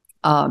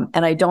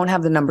 And I don't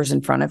have the numbers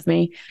in front of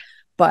me,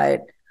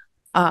 but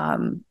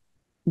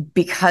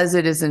because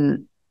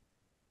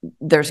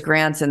there's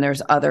grants and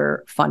there's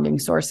other funding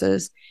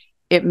sources,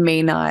 it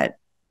may not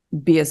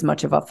be as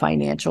much of a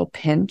financial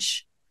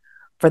pinch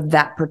for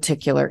that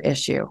particular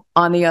issue.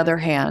 On the other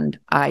hand,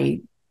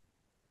 I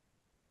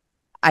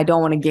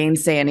don't want to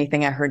gainsay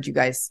anything I heard you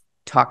guys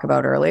talk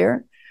about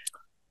earlier.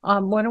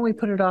 Why don't we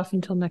put it off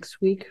until next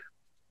week?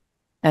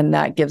 And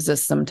that gives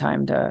us some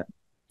time to,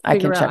 I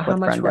can Figure out check how with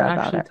much Brenda we're about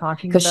actually it.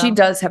 talking Because she about.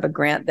 does have a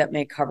grant that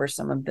may cover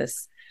some of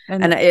this.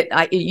 And And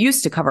it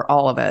used to cover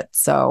all of it.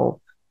 So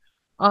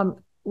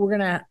we're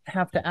gonna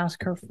have to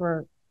ask her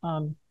for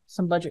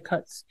some budget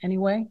cuts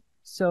anyway.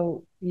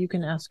 So you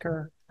can ask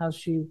her how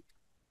she,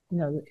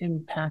 the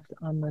impact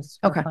on this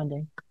for Okay.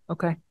 funding.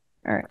 Okay.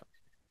 All right.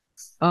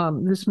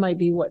 This might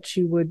be what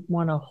she would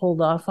want to hold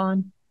off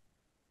on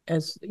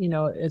as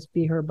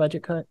be her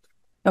budget cut.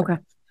 Okay.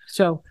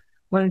 So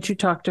why don't you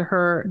talk to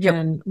her Yep.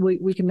 and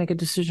we can make a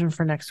decision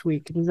for next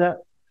week. Does that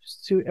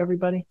suit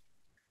everybody?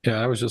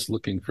 Yeah, I was just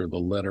looking for the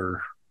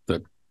letter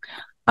that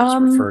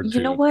was referred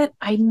You know to. what?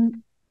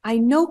 I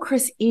know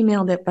Chris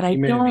emailed it, but I You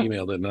may have don't.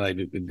 emailed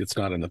it, and it's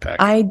not in the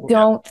packet. I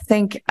don't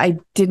think I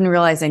didn't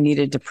realize I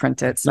needed to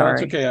print it. No,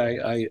 Sorry. it's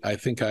okay. I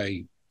think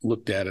I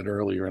looked at it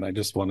earlier, and I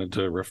just wanted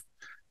to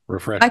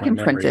refresh I my can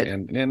print memory.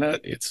 it. And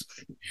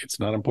it's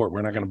not important.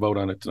 We're not going to vote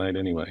on it tonight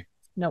anyway.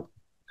 Nope.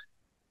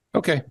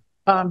 Okay.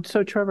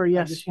 So Trevor, I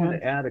yes, just want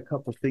to add a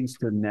couple things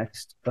to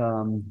next.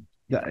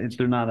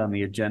 They're not on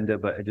the agenda,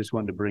 but I just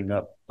wanted to bring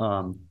up.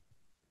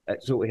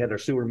 So we had our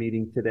sewer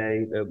meeting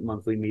today, the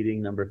monthly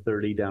meeting number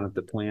 30 down at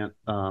the plant.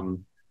 I'll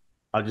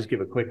just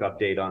give a quick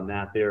update on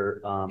that.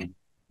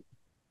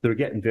 They're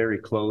getting very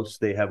close.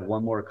 They have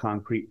one more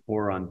concrete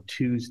pour on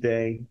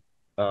Tuesday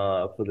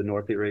for the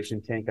north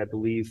aeration tank, I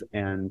believe,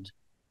 and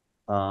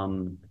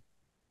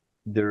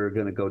they're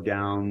going to go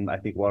down. I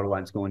think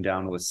Waterline's going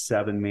down to a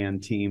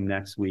 7-man team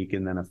next week,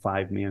 and then a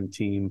 5-man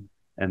team,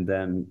 and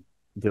then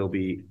they'll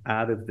be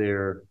out of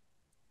there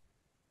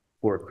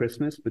for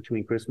Christmas,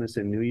 between Christmas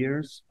and New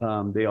Year's.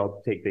 They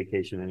all take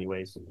vacation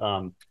anyways,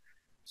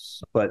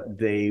 but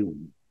they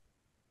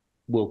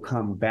will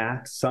come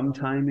back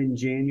sometime in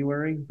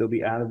January. They'll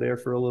be out of there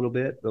for a little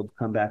bit. They'll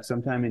come back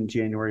sometime in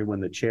January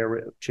when the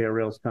chair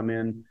rails come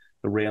in,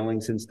 the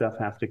railings and stuff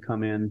have to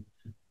come in.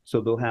 So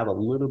they'll have a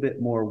little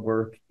bit more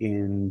work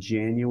in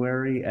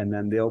January, and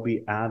then they'll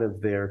be out of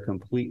there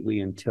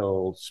completely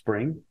until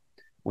spring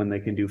when they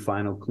can do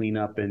final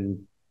cleanup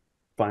and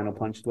final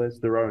punch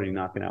list. They're already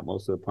knocking out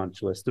most of the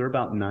punch list. They're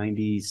about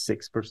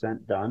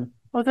 96% done.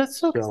 Oh, that's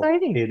so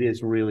exciting. It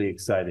is really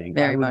exciting.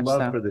 Very I would much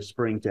love so. for the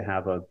spring to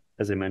have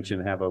as I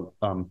mentioned, have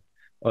an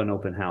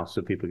open house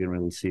so people can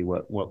really see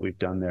what we've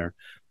done there.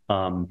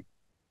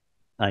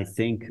 I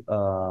think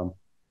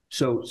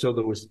so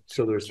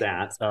there's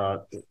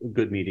that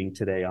good meeting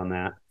today on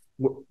that.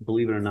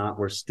 Believe it or not,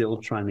 we're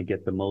still trying to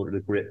get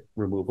the grit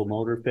removal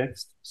motor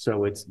fixed.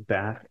 So it's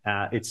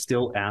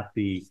still at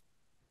the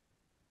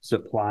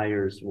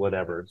suppliers,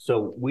 whatever.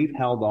 So we've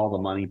held all the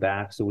money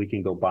back so we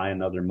can go buy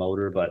another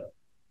motor, but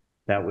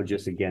that would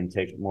just, again,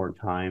 take more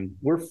time.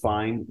 We're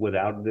fine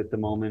without it at the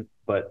moment,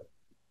 but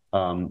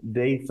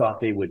they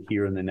thought they would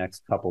hear in the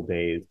next couple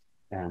days.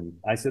 And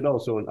I said, oh,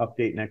 so an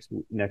update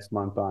next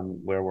month on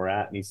where we're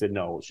at. And he said,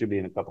 no, it should be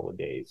in a couple of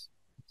days.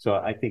 So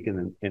I think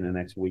in the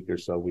next week or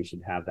so, we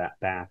should have that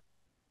back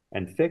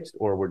and fixed,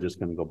 or we're just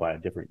going to go buy a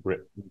different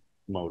grit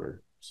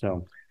motor.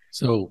 So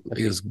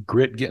is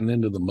grit getting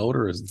into the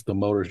motor, or is the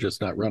motor's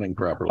just not running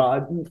properly?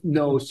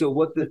 No. So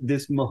what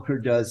this motor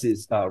does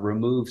is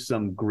remove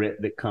some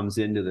grit that comes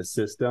into the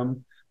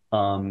system.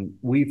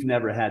 We've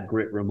never had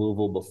grit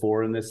removal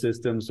before in the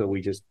system, so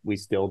we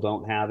still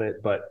don't have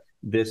it. But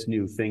this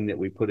new thing that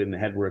we put in the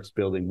Headworks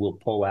building will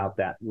pull out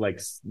that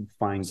like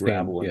fine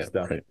gravel and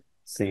stuff, right.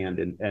 Sand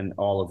and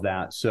all of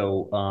that.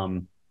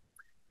 So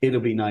it'll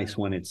be nice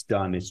when it's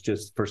done. It's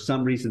just for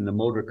some reason the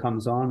motor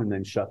comes on and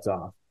then shuts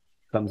off.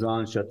 Comes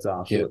on, shuts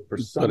off. Yeah,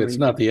 so but it's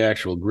not the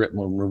actual grit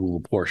removal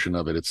portion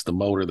of it. It's the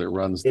motor that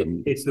runs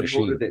it's the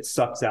machine. motor that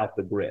sucks out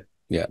the grit.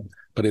 Yeah,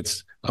 but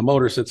it's a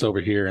motor sits over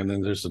here, and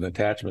then there's an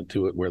attachment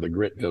to it where the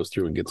grit goes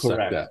through and gets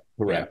sucked out.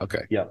 Correct. Yeah,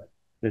 okay. Yeah,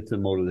 it's a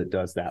motor that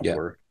does that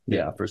work.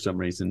 Yeah, for some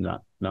reason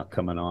not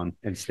coming on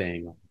and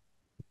staying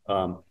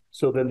on.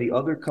 So then the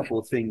other couple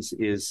of things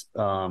is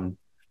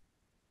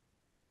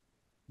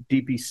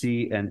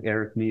DPC and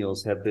Eric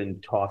Niels have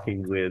been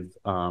talking with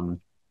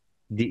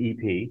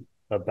DEP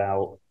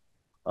about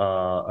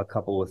a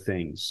couple of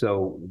things.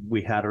 So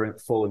we had a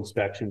full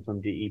inspection from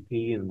DEP,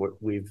 and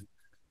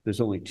there's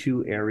only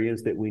 2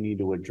 areas that we need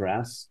to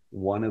address.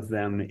 One of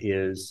them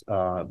is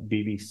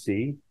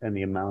BBC and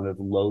the amount of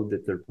load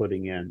that they're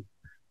putting in.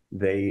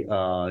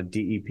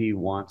 DEP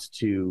wants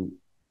to,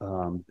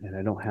 and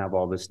I don't have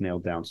all this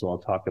nailed down, so I'll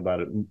talk about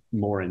it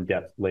more in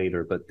depth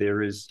later, but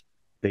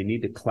they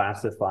need to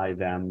classify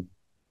them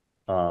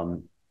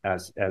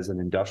as an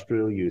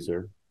industrial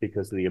user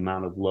because of the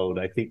amount of load.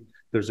 I think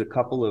there's a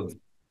couple of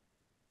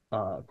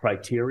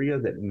criteria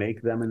that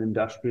make them an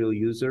industrial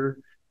user.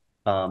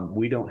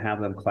 We don't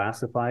have them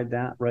classified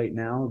that right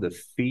now. The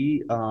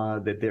fee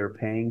that they're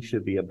paying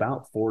should be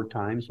about 4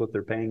 times what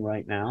they're paying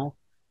right now,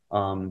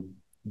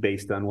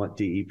 based on what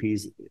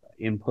DEP's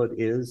input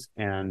is.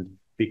 And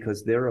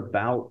because they're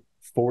about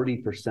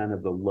 40%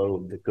 of the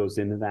load that goes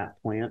into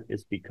that plant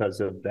is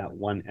because of that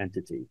one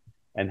entity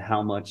and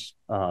how much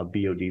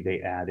BOD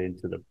they add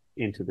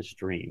into the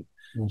stream.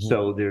 Mm-hmm.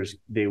 So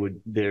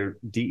their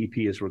DEP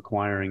is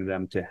requiring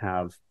them to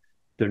have,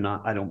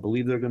 I don't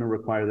believe they're going to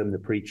require them to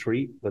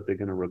pre-treat, but they're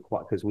going to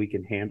require, because we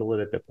can handle it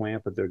at the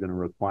plant, but they're going to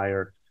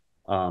require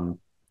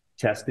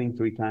testing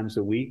 3 times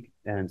a week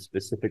and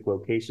specific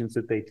locations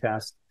that they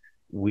test.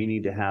 We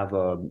need to have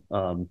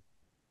an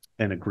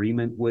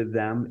agreement with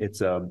them.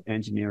 It's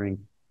engineering.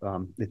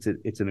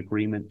 It's an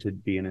agreement to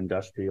be an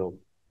industrial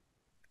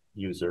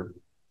user.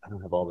 I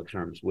don't have all the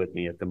terms with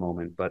me at the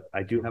moment, but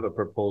I do have a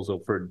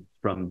proposal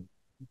from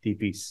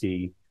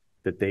DPC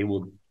that they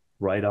will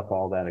write up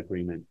all that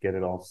agreement, get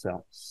it all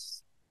set.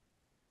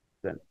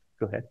 Then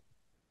go ahead.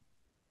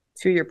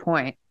 To your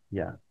point,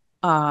 Yeah.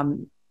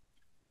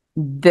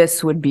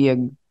 This would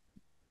be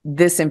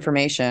this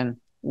information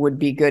would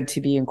be good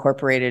to be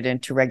incorporated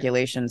into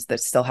regulations that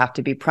still have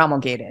to be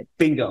promulgated.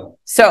 Bingo.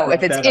 So Brought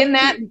if it's that in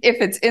up that, too.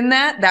 if it's in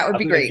that, that would I'm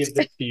be gonna great. give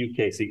this to you,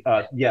 Casey.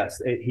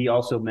 Yes, he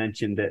also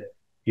mentioned that,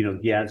 you know,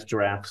 he has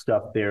draft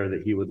stuff there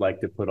that he would like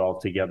to put all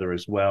together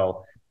as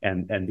well.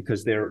 And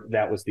because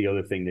that was the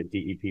other thing that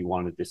DEP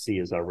wanted to see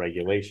is our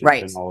regulations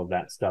Right. and all of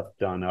that stuff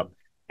done up,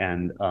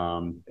 and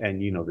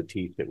you know, the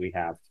teeth that we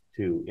have to.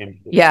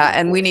 Yeah,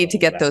 and we need to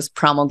all get that. those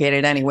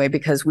promulgated anyway,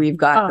 because we've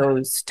got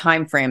those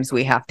timeframes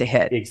we have to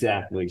hit.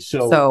 Exactly.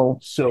 So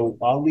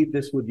I'll leave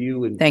this with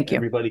you, and Thank you.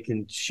 Everybody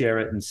can share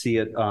it and see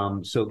it.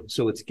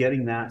 So it's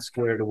getting that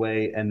squared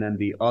away. And then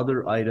the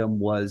other item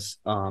was,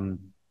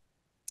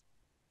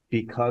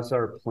 because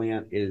our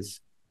plant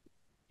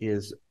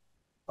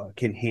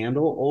can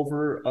handle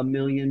over 1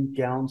 million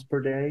gallons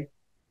per day.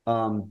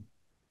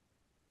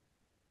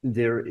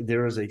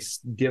 There is a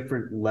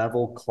different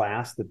level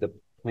class that the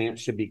plant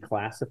should be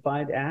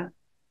classified at,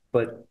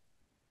 but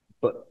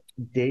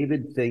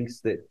David thinks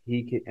that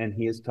he can, and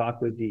he has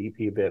talked with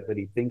DEP a bit, but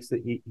he thinks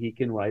that he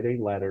can write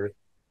a letter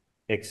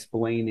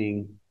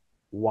explaining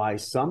why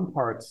some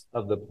parts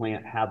of the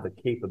plant have the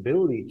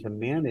capability to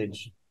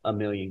manage 1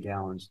 million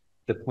gallons.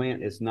 The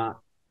plant is not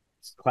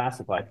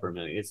classified for 1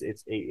 million. It's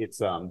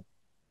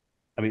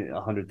I mean,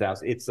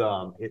 100,000.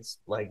 It's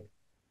like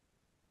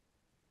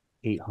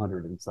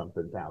 800 and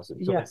something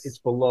thousand. So Yes. it's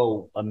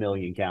below 1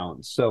 million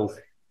gallons. So,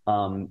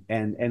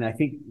 and I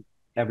think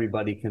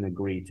everybody can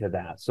agree to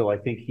that. So I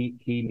think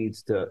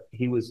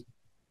he was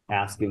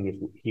asking if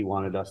he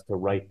wanted us to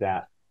write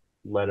that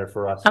letter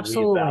for us,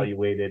 Absolutely.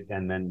 reevaluate it,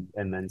 and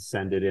then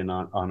send it in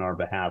on our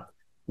behalf.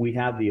 We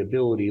have the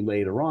ability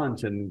later on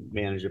to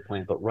manage a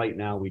plant, but right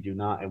now we do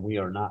not, and we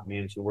are not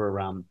managing. We're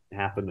around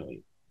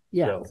 500,000.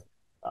 Yeah. So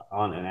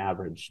on an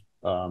average,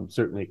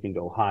 certainly it can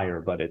go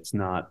higher, but it's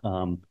not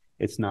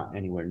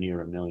anywhere near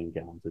 1 million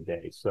gallons a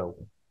day. So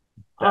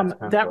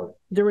that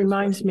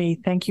reminds me,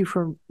 thank you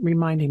for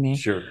reminding me.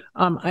 Sure.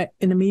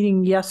 In a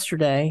meeting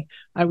yesterday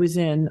I was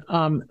in,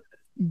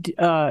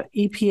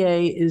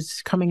 EPA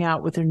is coming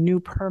out with their new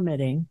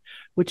permitting,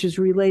 which is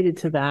related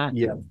to that.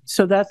 Yeah.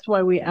 So that's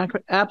why we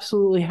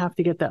absolutely have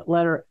to get that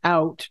letter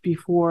out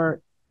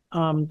before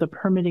the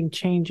permitting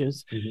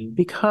changes,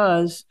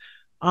 because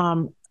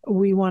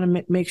we want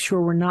to make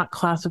sure we're not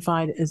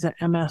classified as an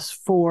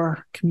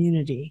MS4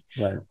 community.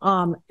 Right.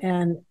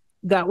 And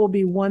that will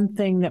be one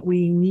thing that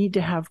we need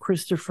to have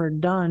Christopher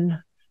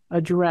Dunn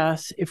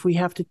address if we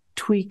have to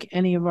tweak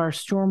any of our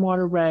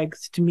stormwater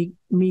regs to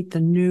meet the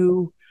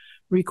new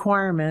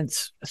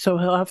requirements. So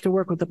he'll have to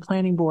work with the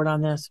planning board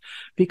on this,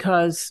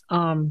 because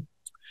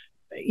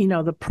you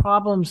know, the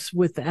problems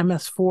with the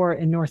MS4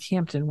 in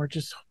Northampton were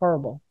just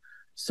horrible.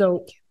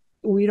 So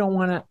we don't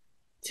want to,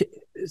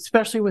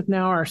 especially with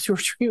now our sewer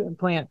treatment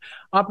plant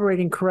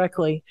operating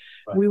correctly,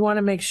 right. We want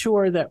to make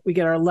sure that we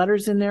get our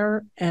letters in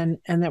there, and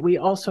that we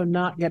also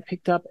not get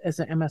picked up as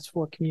an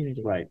MS4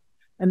 community. Right.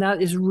 And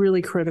that is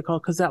really critical,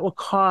 because that will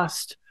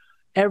cost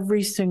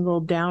every single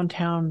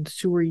downtown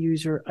sewer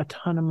user a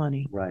ton of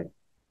money. Right.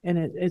 And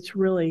it's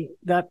really,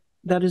 that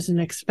is an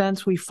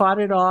expense. We fought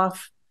it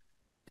off,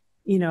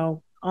 you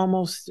know,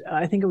 almost,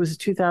 I think it was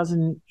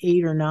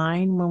 2008 or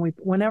 9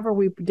 whenever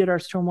we did our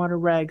stormwater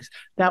regs,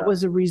 that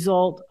was a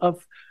result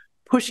of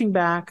pushing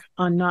back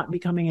on not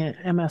becoming an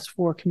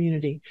MS4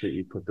 community. That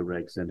you put the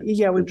regs in.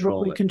 Yeah, we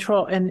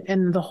control,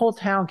 and the whole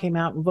town came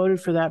out and voted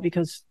for that,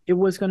 because it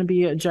was going to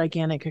be a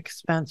gigantic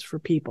expense for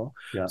people.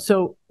 Yeah.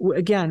 So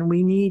again,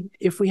 we need,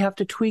 if we have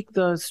to tweak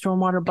the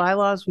stormwater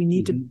bylaws, we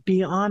need to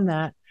be on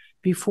that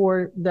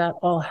before that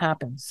all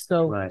happens.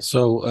 So, right.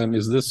 So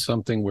is this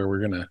something where we're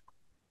going to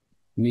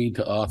need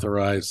to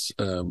authorize,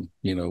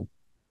 you know,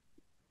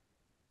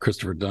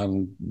 Christopher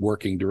Dunn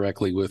working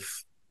directly with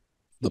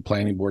the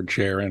planning board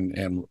chair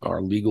and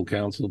our legal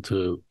counsel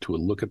to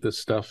look at this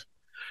stuff?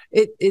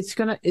 It's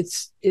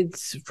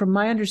from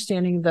my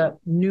understanding, the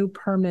new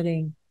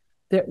permitting,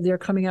 they're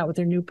coming out with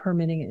their new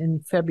permitting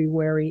in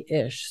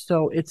February-ish.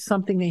 So it's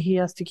something that he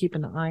has to keep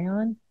an eye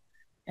on.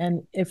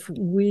 And if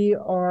we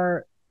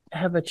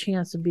have a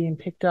chance of being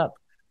picked up,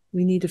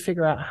 we need to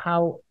figure out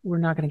how we're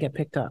not going to get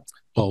picked up.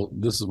 Well,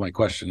 this is my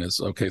question is,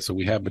 okay, so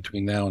we have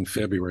between now and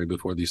February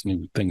before these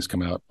new things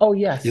come out. Oh,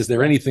 yes. Is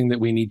there anything that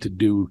we need to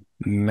do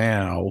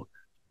now,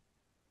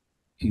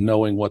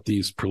 knowing what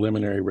these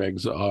preliminary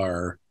regs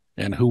are,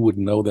 and who would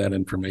know that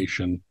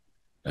information?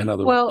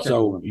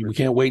 So we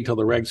can't wait until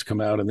the regs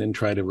come out and then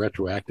try to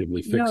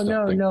retroactively fix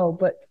something. No,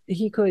 but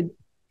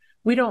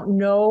we don't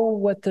know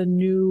what the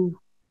new,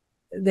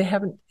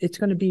 it's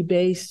going to be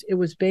it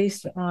was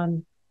based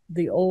on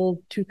the old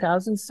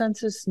 2000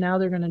 census. Now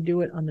they're going to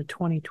do it on the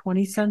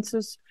 2020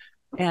 census.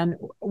 And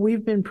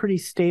we've been pretty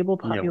stable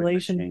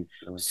population.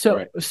 I'm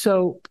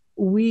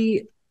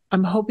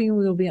hoping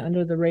we'll be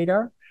under the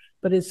radar,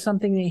 but it's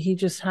something that he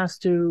just has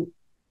to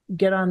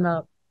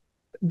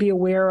be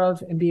aware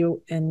of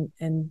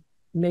and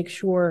make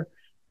sure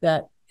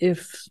that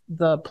if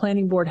the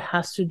planning board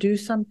has to do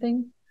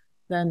something,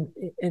 then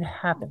it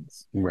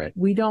happens. Right.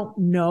 We don't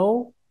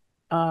know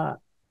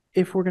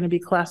if we're going to be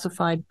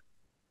classified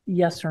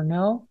yes or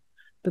no,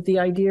 but the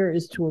idea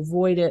is to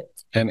avoid it.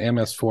 And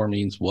MS4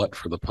 means what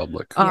for the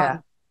public? Yeah.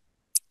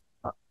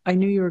 I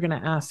knew you were going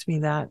to ask me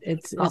that.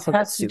 It I'll has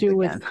forget to to do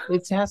with again.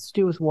 it has to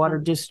do with water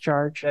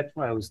discharge. That's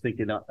why I was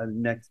thinking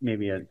next,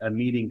 maybe a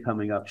meeting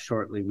coming up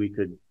shortly, we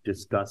could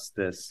discuss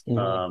this,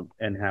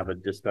 and have a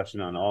discussion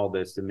on all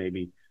this, and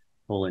maybe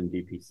pull in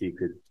DPC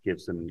could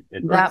give some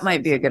advice. That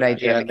might be a good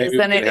idea, Yeah, because maybe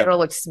then we could have-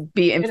 it'll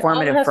be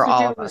informative for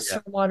all of us.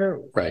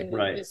 Stormwater, Right.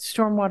 Right. It's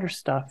stormwater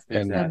stuff.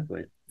 And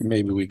Exactly.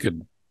 maybe we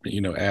could,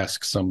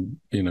 ask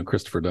some,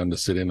 Christopher Dunn to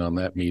sit in on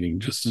that meeting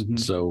just Mhm.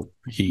 so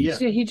he's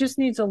He just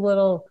needs a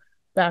little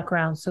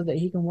background so that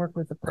he can work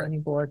with the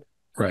planning board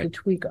to right.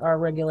 tweak our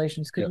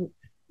regulations, because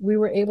we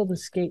were able to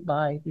skate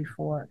by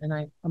before, and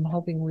I'm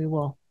hoping we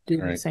will do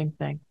the Right. same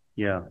thing.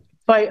 Yeah,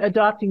 By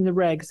adopting the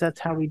regs, that's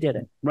how we did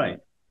it. right.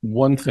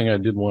 One thing I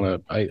did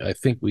want to, I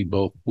think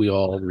we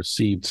all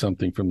received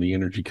something from the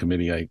Energy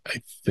Committee. I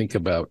think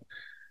about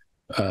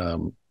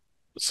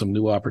some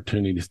new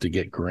opportunities to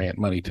get grant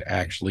money to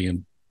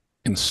actually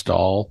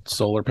install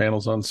solar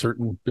panels on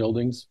certain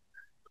buildings.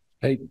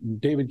 Hey,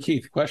 David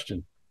Keith,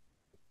 question.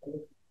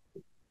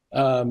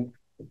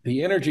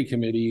 The Energy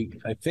Committee,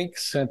 I think,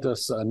 sent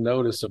us a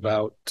notice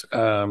about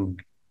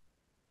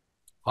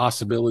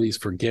possibilities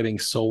for getting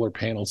solar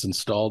panels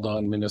installed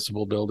on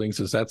municipal buildings.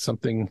 Is that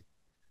something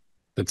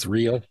that's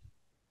real?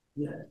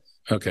 Yes.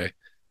 Okay.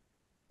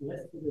 Yes,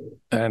 it is.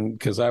 And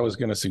because I was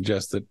going to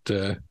suggest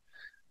that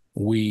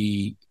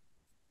we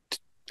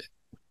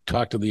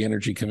talk to the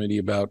Energy Committee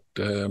about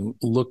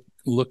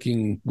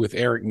looking with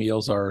Eric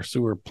Meals, our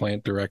sewer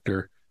plant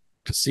director,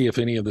 to see if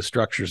any of the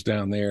structures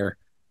down there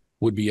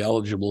would be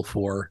eligible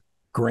for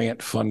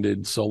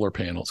grant-funded solar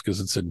panels, because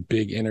it's a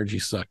big energy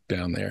suck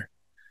down there.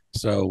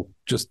 So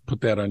just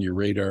put that on your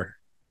radar.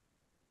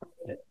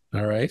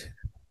 All right.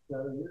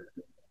 All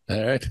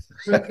right.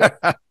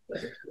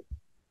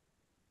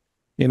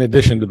 In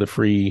addition to the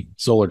free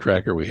solar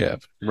tracker we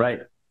have. Right.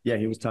 Yeah,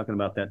 he was talking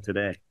about that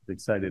today.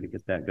 Excited to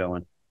get that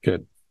going.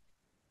 Good.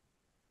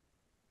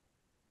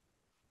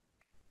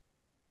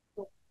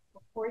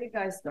 Before you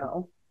guys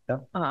go, Yeah.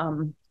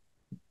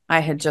 I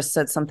had just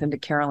said something to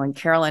Carolyn.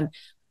 Carolyn,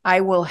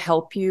 I will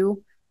help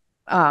you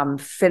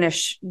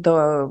finish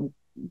the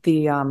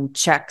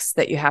checks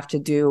that you have to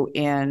do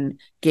in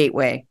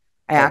Gateway.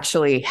 I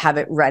actually have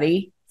it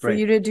ready for Right.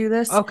 you to do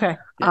this. Okay.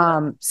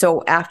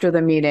 So after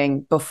the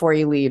meeting, before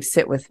you leave,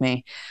 sit with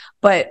me.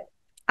 But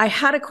I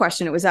had a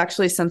question. It was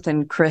actually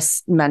something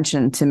Chris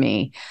mentioned to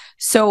me.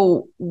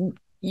 So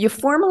you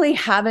formally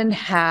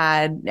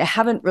I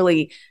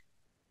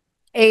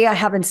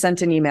haven't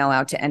sent an email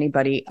out to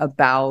anybody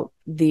about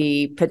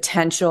the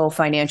potential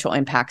financial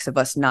impacts of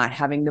us not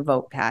having the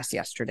vote pass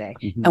yesterday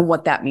and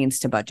what that means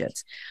to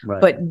budgets. Right.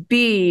 But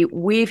B,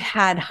 we've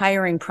had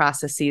hiring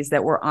processes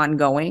that were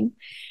ongoing.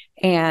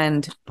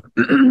 And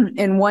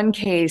in one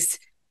case,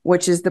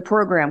 which is the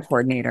program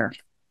coordinator,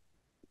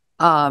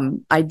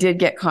 I did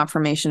get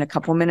confirmation a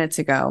couple minutes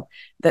ago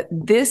that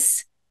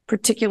this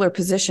particular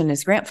position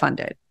is grant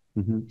funded.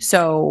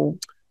 So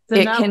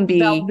Then it can be,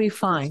 that'll be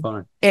fine.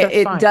 Fine.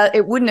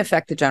 it wouldn't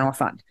affect the general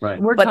fund.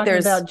 Right. We're But talking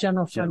there's about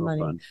general fund General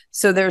money. fund.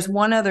 So there's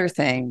one other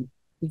thing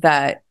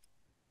that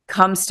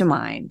comes to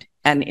mind,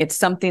 and it's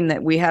something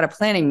that we had a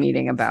planning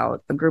meeting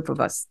about, a group of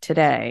us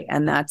today,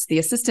 and that's the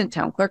assistant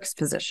town clerk's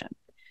position.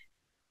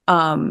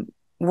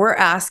 We're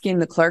asking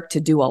the clerk to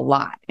do a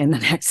lot in the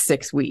next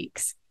 6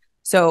 weeks.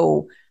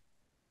 So,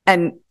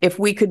 and if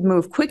we could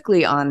move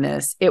quickly on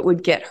this, it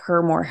would get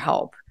her more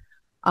help.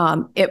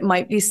 It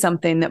might be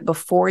something that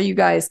before you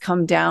guys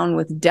come down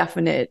with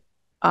definite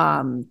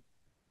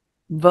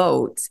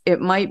votes,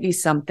 it might be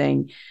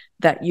something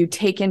that you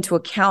take into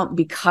account,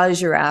 because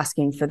you're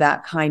asking for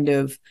that kind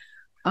of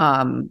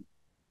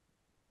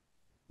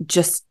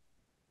just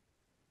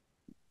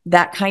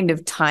that kind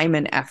of time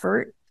and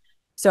effort.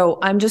 So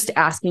I'm just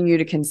asking you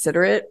to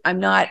consider it.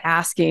 I'm not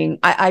asking,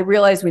 I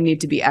realize we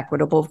need to be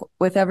equitable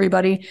with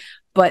everybody,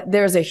 but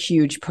there's a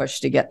huge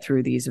push to get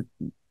through these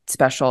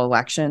special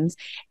elections.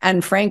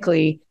 And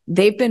frankly,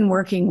 they've been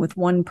working with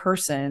one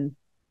person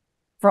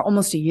for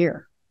almost a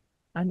year.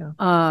 I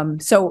know.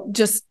 So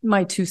just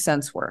my 2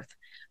 cents worth.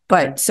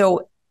 But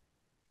so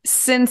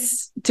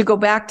since, to go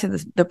back to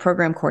the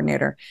program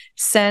coordinator,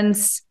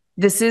 since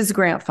this is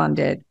grant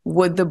funded,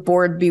 would the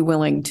board be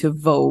willing to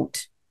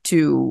vote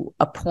to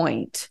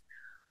appoint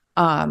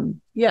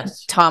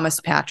Yes. Thomas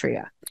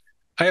Patria?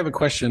 I have a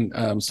question.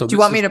 So Do you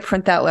want me to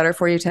print that letter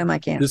for you, Tim? I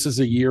can't. This is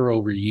a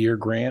year-over-year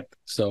grant.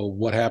 So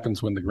what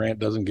happens when the grant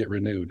doesn't get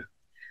renewed?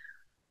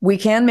 We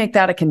can make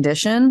that a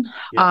condition.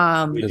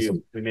 Yeah, we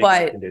do. We make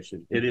but a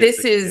condition. It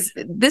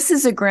this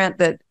is a grant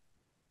that,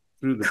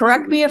 through the-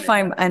 correct me if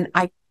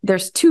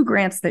there's 2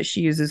 grants that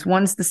she uses.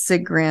 One's the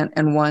SIG grant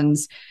and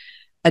one's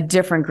a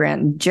different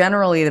grant. And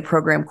generally, the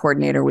program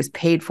coordinator was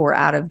paid for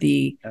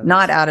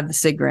not out of the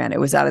SIG grant. It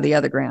was out of the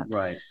other grant.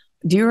 Right.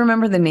 Do you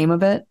remember the name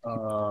of it?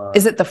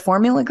 Is it the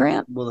formula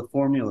grant? Well, the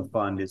formula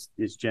fund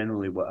is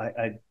generally what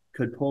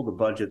could pull the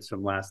budgets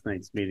from last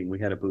night's meeting. We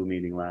had a boo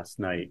meeting last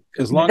night.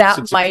 As long as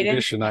That it's a might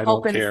condition, I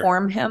help don't care.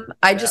 inform him.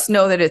 I just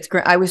know that it's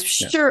grant. I was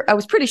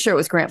pretty sure it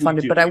was grant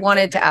funded, but I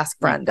wanted to ask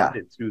Brenda.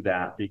 Through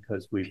that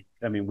because we've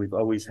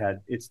always had,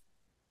 it's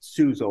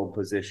Sue's old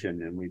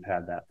position and we've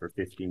had that for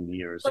 15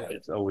 years. So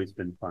it's always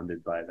been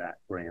funded by that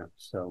grant.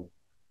 So,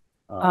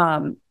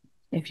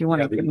 if you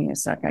want to give me a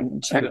sec, I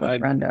can check with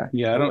Brenda.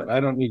 Yeah, I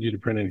don't need you to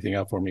print anything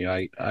out for me.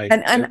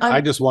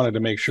 I just wanted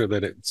to make sure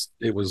that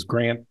it was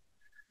grant,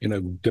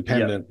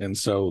 dependent. And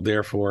so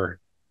therefore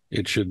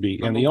it should be.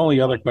 And the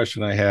only other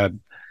question I had,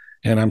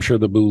 and I'm sure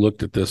the boo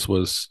looked at this,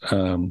 was,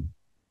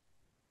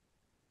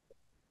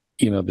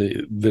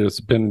 there's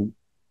been,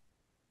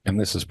 and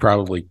this is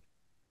probably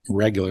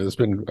regular, there's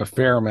been a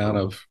fair amount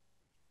of,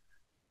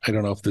 I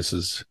don't know if this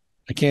is,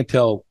 I can't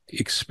tell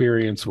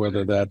experience,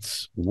 whether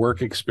that's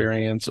work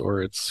experience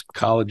or it's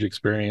college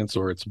experience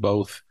or it's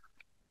both.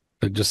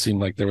 It just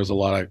seemed like there was a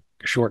lot of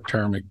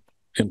short-term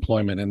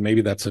employment, and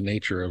maybe that's the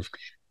nature of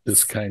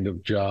this kind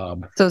of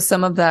job. So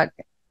some of that,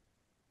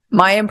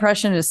 my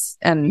impression is,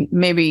 and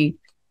maybe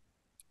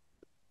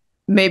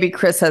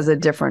Chris has a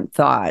different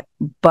thought,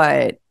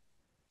 but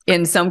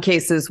in some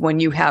cases when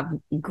you have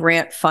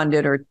grant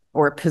funded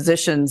or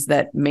positions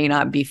that may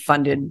not be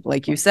funded,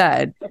 like you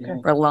said,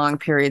 for long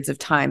periods of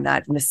time,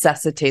 that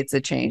necessitates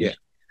a change. Yeah.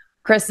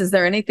 Chris, is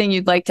there anything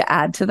you'd like to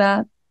add to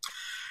that?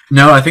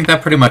 No, I think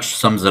that pretty much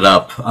sums it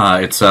up.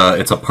 It's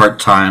a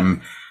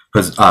part-time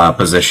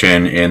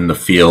position in the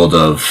field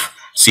of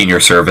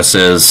senior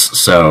services.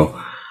 So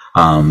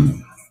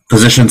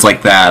positions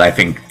like that, I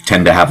think,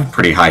 tend to have a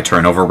pretty high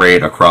turnover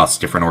rate across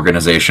different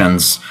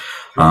organizations.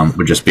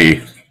 Would just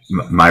be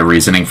my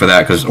reasoning for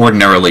that, because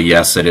ordinarily,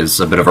 yes, it is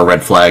a bit of a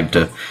red flag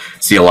to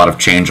see a lot of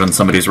change on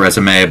somebody's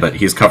resume, but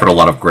he's covered a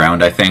lot of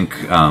ground, I think.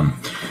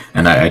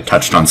 And I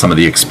touched on some of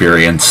the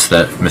experience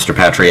that Mr.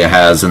 Patria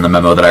has in the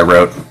memo that I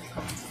wrote.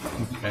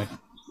 Okay.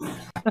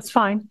 That's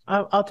fine.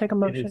 I'll take a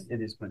motion.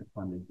 It is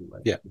funded.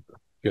 Yeah,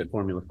 good.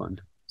 Formula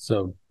fund.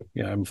 So,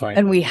 yeah, I'm fine.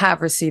 And we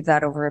have received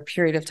that over a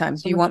period of time.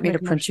 Do you want me to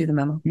print you the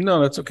memo?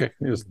 No, that's okay.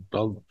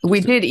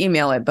 We did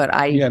email it, but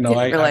I didn't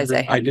realize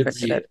I hadn't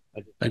printed it.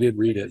 I did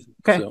read it.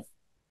 Okay. So.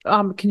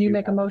 Can you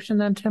make a motion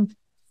then, Tim?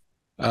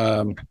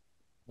 I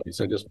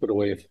just put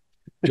away a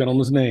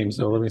gentleman's name,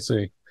 so let me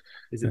see.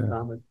 Is it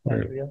Thomas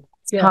Patria?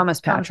 Yeah, Thomas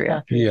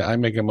Patria. Yeah, I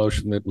make a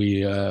motion that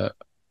we approve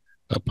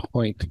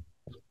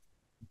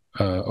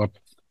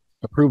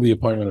the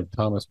appointment of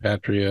Thomas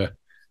Patria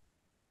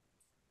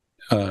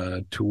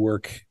to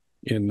work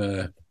in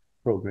the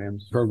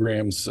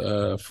programs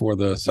for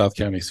the South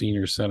County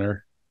Senior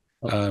Center,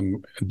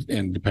 and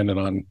dependent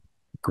on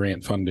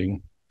grant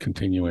funding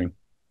continuing.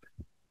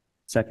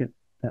 Second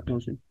that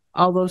motion.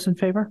 All those in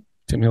favor?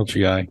 Tim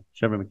Hilchey, aye.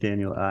 Trevor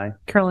McDaniel, aye.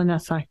 Carolyn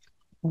Ness, aye.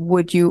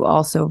 Would you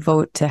also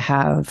vote to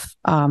have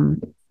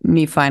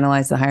me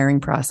finalize the hiring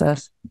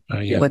process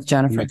with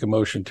Jennifer? Make a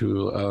motion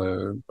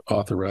to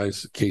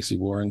authorize Casey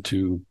Warren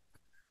to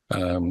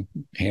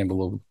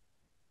handle a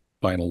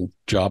final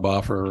job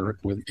offer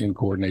in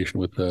coordination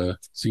with the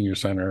Senior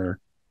Center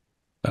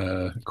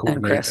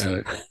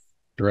Director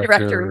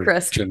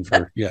Chris.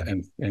 Jennifer,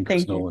 and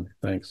Chris Nolan.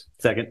 Thanks.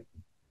 Second.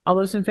 All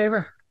those in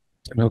favor?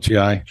 Tim Hilchey,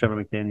 aye.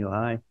 Trevor McDaniel,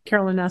 aye.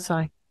 Carolyn Ness,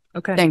 aye.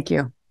 Okay. Thank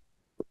you.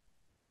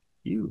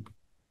 You.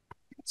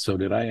 So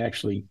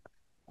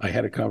I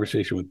had a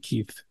conversation with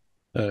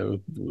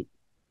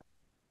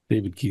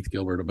David Keith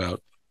Gilbert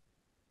about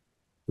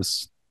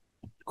this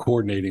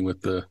coordinating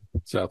with the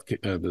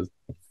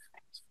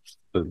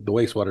the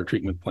wastewater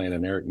treatment plant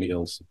and Eric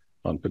Meals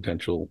on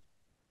potential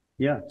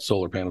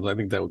solar panels. I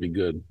think that would be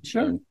good.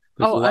 Sure.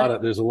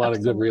 There's a lot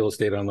of good real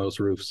estate on those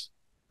roofs.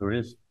 There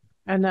is.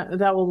 And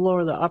that will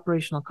lower the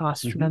operational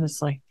costs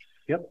tremendously.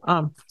 Yep.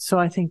 So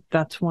I think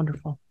that's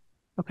wonderful.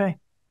 Okay.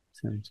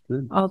 Sounds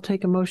good. I'll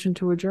take a motion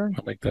to adjourn.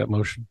 I'll make that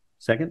motion.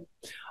 Second.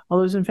 All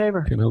those in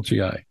favor? Tim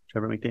Hilchey, aye.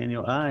 Trevor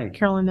McDaniel, aye.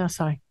 Carolyn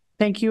Ness, aye.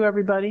 Thank you,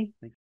 everybody.